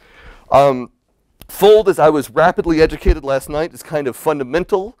 Fold, as I was rapidly educated last night, is kind of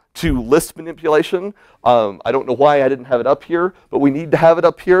fundamental to list manipulation. I don't know why I didn't have it up here, but we need to have it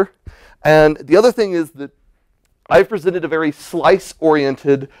up here. And the other thing is that I've presented a very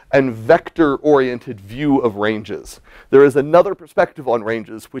slice-oriented and vector-oriented view of ranges. There is another perspective on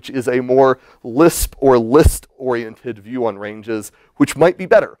ranges, which is a more Lisp or list-oriented view on ranges, which might be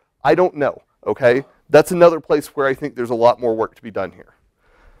better. I don't know, okay? That's another place where I think there's a lot more work to be done here.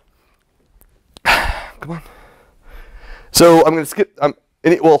 Come on. So I'm going to skip,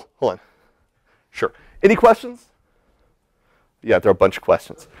 well, hold on. Sure. Any questions? Yeah, there are a bunch of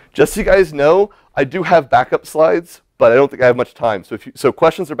questions. Just so you guys know, I do have backup slides, but I don't think I have much time. So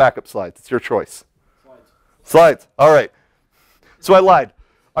questions or backup slides? It's your choice. Slides. All right. So I lied.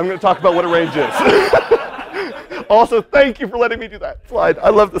 I'm going to talk about what a range is. Also, thank you for letting me do that slide. I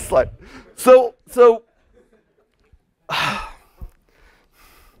love this slide. So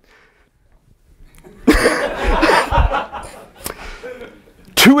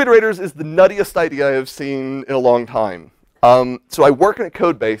two iterators is the nuttiest idea I have seen in a long time. So I work in a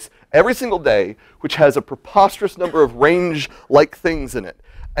code base every single day, which has a preposterous number of range-like things in it.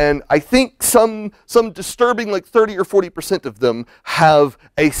 And I think some disturbing, like 30 or 40% of them have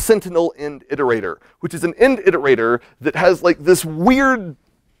a sentinel end iterator, which is an end iterator that has like this weird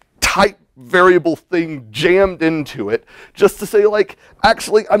type variable thing jammed into it, just to say like,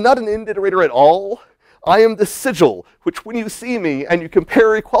 actually, I'm not an end iterator at all. I am the sigil, which when you see me and you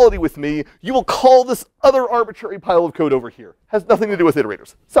compare equality with me, you will call this other arbitrary pile of code over here. Has nothing to do with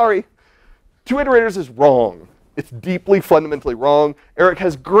iterators. Sorry. Two iterators is wrong. It's deeply, fundamentally wrong. Eric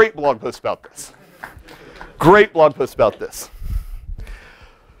has great blog posts about this. Great blog posts about this.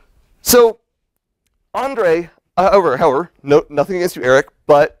 So, Andre, however, nothing against you, Eric,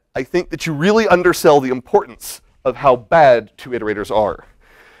 but I think that you really undersell the importance of how bad two iterators are.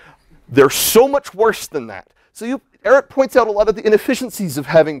 They're so much worse than that. So Eric points out a lot of the inefficiencies of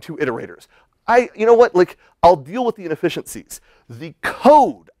having two iterators. You know what, like, I'll deal with the inefficiencies. The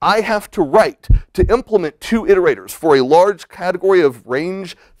code I have to write to implement two iterators for a large category of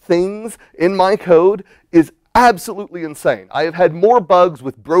range things in my code is absolutely insane. I have had more bugs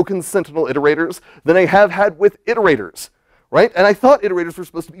with broken Sentinel iterators than I have had with iterators, right? And I thought iterators were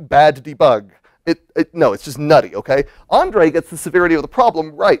supposed to be bad to debug. No, it's just nutty, okay? Andre gets the severity of the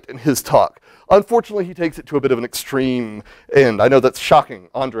problem right in his talk. Unfortunately, he takes it to a bit of an extreme end. I know that's shocking,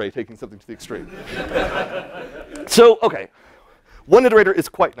 Andre taking something to the extreme. So, okay, one iterator is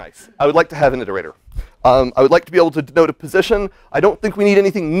quite nice. I would like to have an iterator. I would like to be able to denote a position. I don't think we need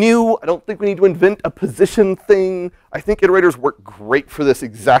anything new. I don't think we need to invent a position thing. I think iterators work great for this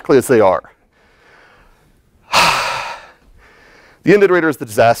exactly as they are. The end iterator is the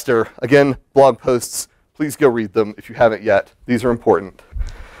disaster. Again, blog posts. Please go read them if you haven't yet. These are important.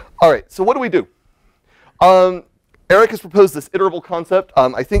 All right, so what do? Eric has proposed this iterable concept.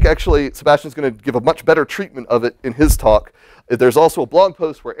 I think actually Sebastian's going to give a much better treatment of it in his talk. There's also a blog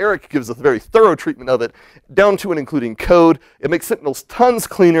post where Eric gives a very thorough treatment of it, down to and including code. It makes Sentinels tons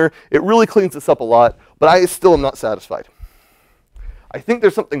cleaner. It really cleans this up a lot, but I still am not satisfied. I think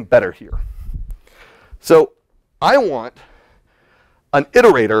there's something better here. So I want an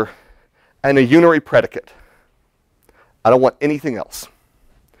iterator and a unary predicate. I don't want anything else.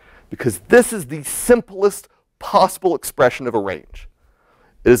 Because this is the simplest possible expression of a range.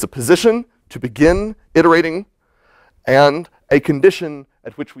 It is a position to begin iterating and a condition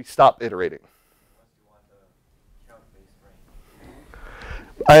at which we stop iterating.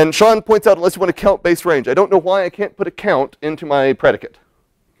 And Sean points out, unless you want a count-based range. I don't know why I can't put a count into my predicate.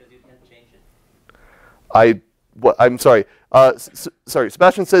 Because you can't change it. I'm sorry. Sorry,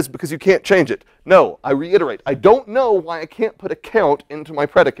 Sebastian says because you can't change it. No, I reiterate. I don't know why I can't put a count into my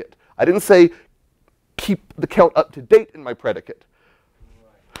predicate. I didn't say keep the count up to date in my predicate.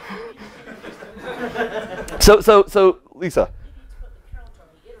 So Lisa.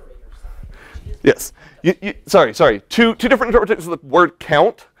 Yes. Sorry. Two different interpretations of the word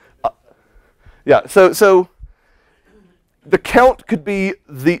count. Yeah. So the count could be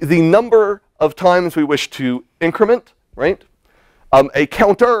the number of times we wish to increment, right? A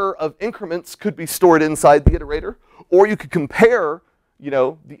counter of increments could be stored inside the iterator, or you could compare,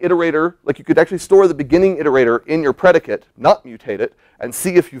 the iterator, like you could actually store the beginning iterator in your predicate, not mutate it, and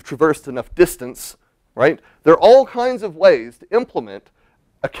see if you've traversed enough distance right? There are all kinds of ways to implement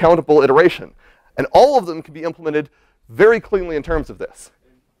a countable iteration. And all of them can be implemented very cleanly in terms of this.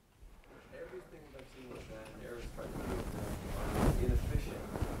 Everything that I've seen with that, and Eric's tried to do with that, are inefficient.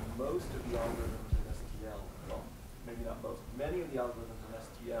 Most of the algorithms in STL, well, maybe not most, many of the algorithms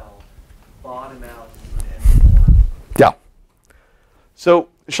in STL bottom out in end form. Yeah. So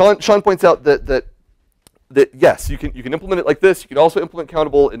Sean points out that yes, you can implement it like this. You can also implement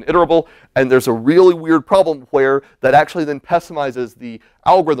countable and iterable. And there's a really weird problem where that actually then pessimizes the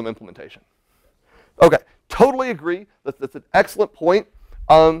algorithm implementation. OK, totally agree. That's an excellent point.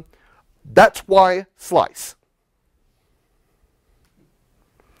 That's why slice.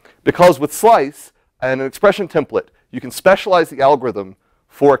 Because with slice and an expression template, you can specialize the algorithm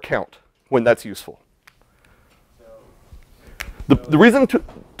for a count when that's useful. The reason to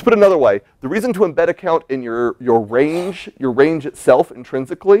put it another way, the reason to embed a count in your range itself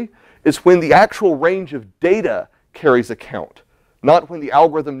intrinsically, is when the actual range of data carries a count, not when the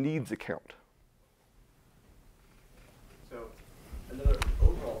algorithm needs a count. So another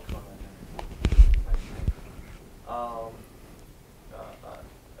overall comment.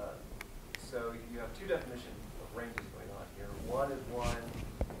 So you have two definitions of ranges going on here. One is one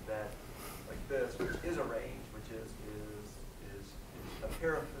that, like this, which is a range, which is a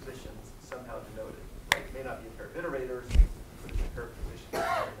pair of positions somehow denoted. Right? It may not be a pair of iterators, but it's a pair of positions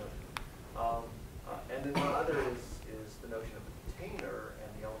somehow denoted. And then the other is the notion of a container and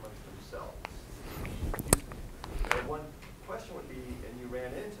the elements themselves. And one question would be, and you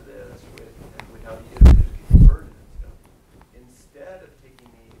ran into this with how the iterators get converted and stuff. Instead of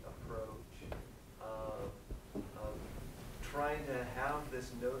taking the approach of trying to have this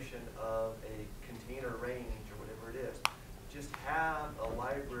notion of a container range or whatever it is, just have a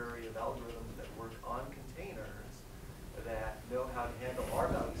library of algorithms that work on containers that know how to handle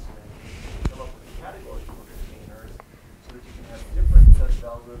R-value semantics, come up with categories for containers, so that you can have different sets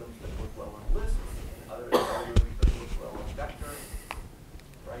of algorithms that work well on lists and other algorithms that work well on vectors,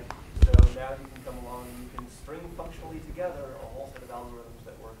 right? So now you can come along and you can string functionally together a whole set of algorithms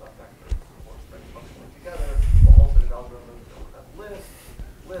that work on vectors, or string functionally together a whole set of algorithms that work on lists,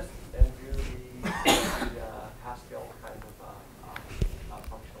 and do the Haskell kind of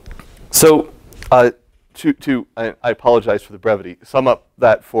functional work. So I apologize for the brevity. Sum up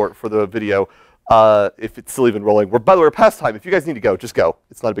that for the video, if it's still even rolling. By the way, we're past time. If you guys need to go, just go.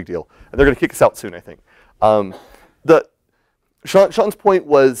 It's not a big deal. And they're going to kick us out soon, I think. Sean's point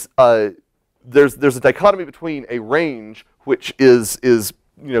was there's a dichotomy between a range, which is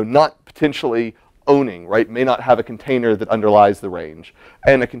not potentially owning, right? May not have a container that underlies the range,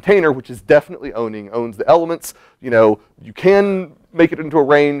 and a container which is definitely owns the elements. You can make it into a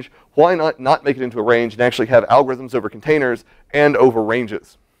range. Why not make it into a range and actually have algorithms over containers and over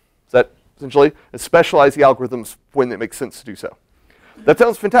ranges? Is that essentially specialize the algorithms when it makes sense to do so? That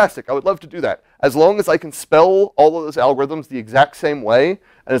sounds fantastic. I would love to do that. As long as I can spell all of those algorithms the exact same way,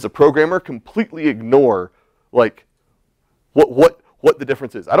 and as a programmer, completely ignore like what the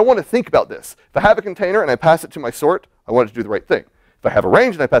difference is. I don't want to think about this. If I have a container and I pass it to my sort, I want it to do the right thing. If I have a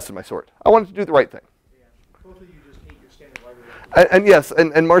range and I pass it to my sort, I want it to do the right thing. Both of you just hate your standard library. And yes,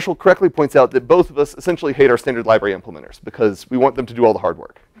 and Marshall correctly points out that both of us essentially hate our standard library implementers because we want them to do all the hard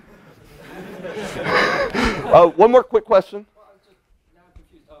work. One more quick question. Well, I was just now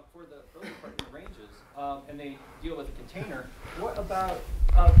confused. For the early part of the ranges, and they deal with a container, what about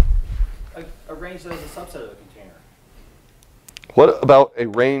a range that is a subset of a container? What about a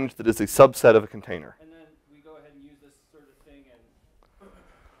range that is a subset of a container? And then we go ahead and use this sort of thing and,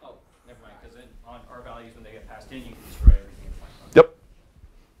 oh, never mind, because on R values, when they get passed in, you can destroy everything in Python.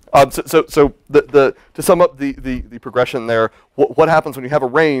 Yep. So to sum up the progression there, what happens when you have a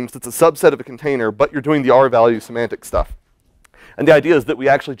range that's a subset of a container, but you're doing the R value semantic stuff? And the idea is that we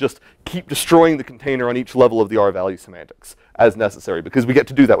actually just keep destroying the container on each level of the R value semantics as necessary, because we get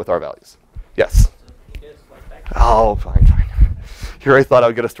to do that with R values. Yes? Oh, fine. Here I thought I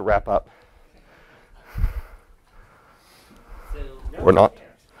would get us to wrap up. Or not.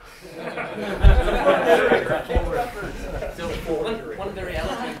 So one very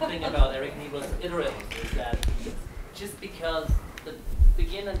elegant thing about Eric Niebuhr's iteratives is that just because the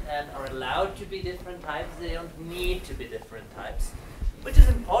begin and end are allowed to be different types, they don't need to be different types, which is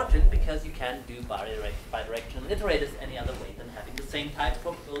important because you can't do bidirectional iterators any other way than having the same types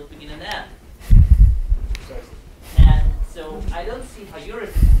for both begin and end. And so I don't see how your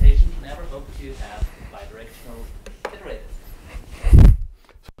representation can ever hope to have bidirectional iterators.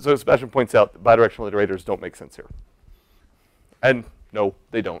 So Sebastian points out that bidirectional iterators don't make sense here. And no,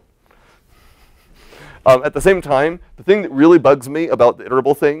 they don't. At the same time, the thing that really bugs me about the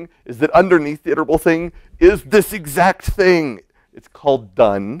iterable thing is that underneath the iterable thing is this exact thing. It's called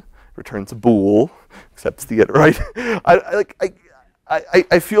done, returns a bool, accepts the iter, right?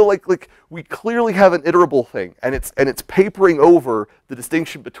 I feel like we clearly have an iterable thing, and it's papering over the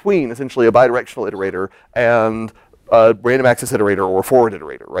distinction between essentially a bidirectional iterator and a random access iterator or a forward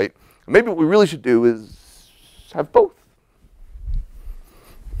iterator, right? Maybe what we really should do is have both.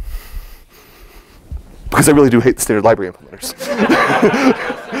 Because I really do hate the standard library implementers.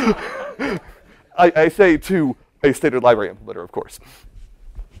 I say to a standard library implementer, of course.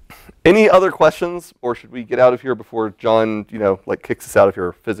 Any other questions, or should we get out of here before John, kicks us out of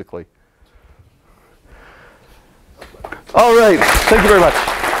here physically? All right, thank you very much.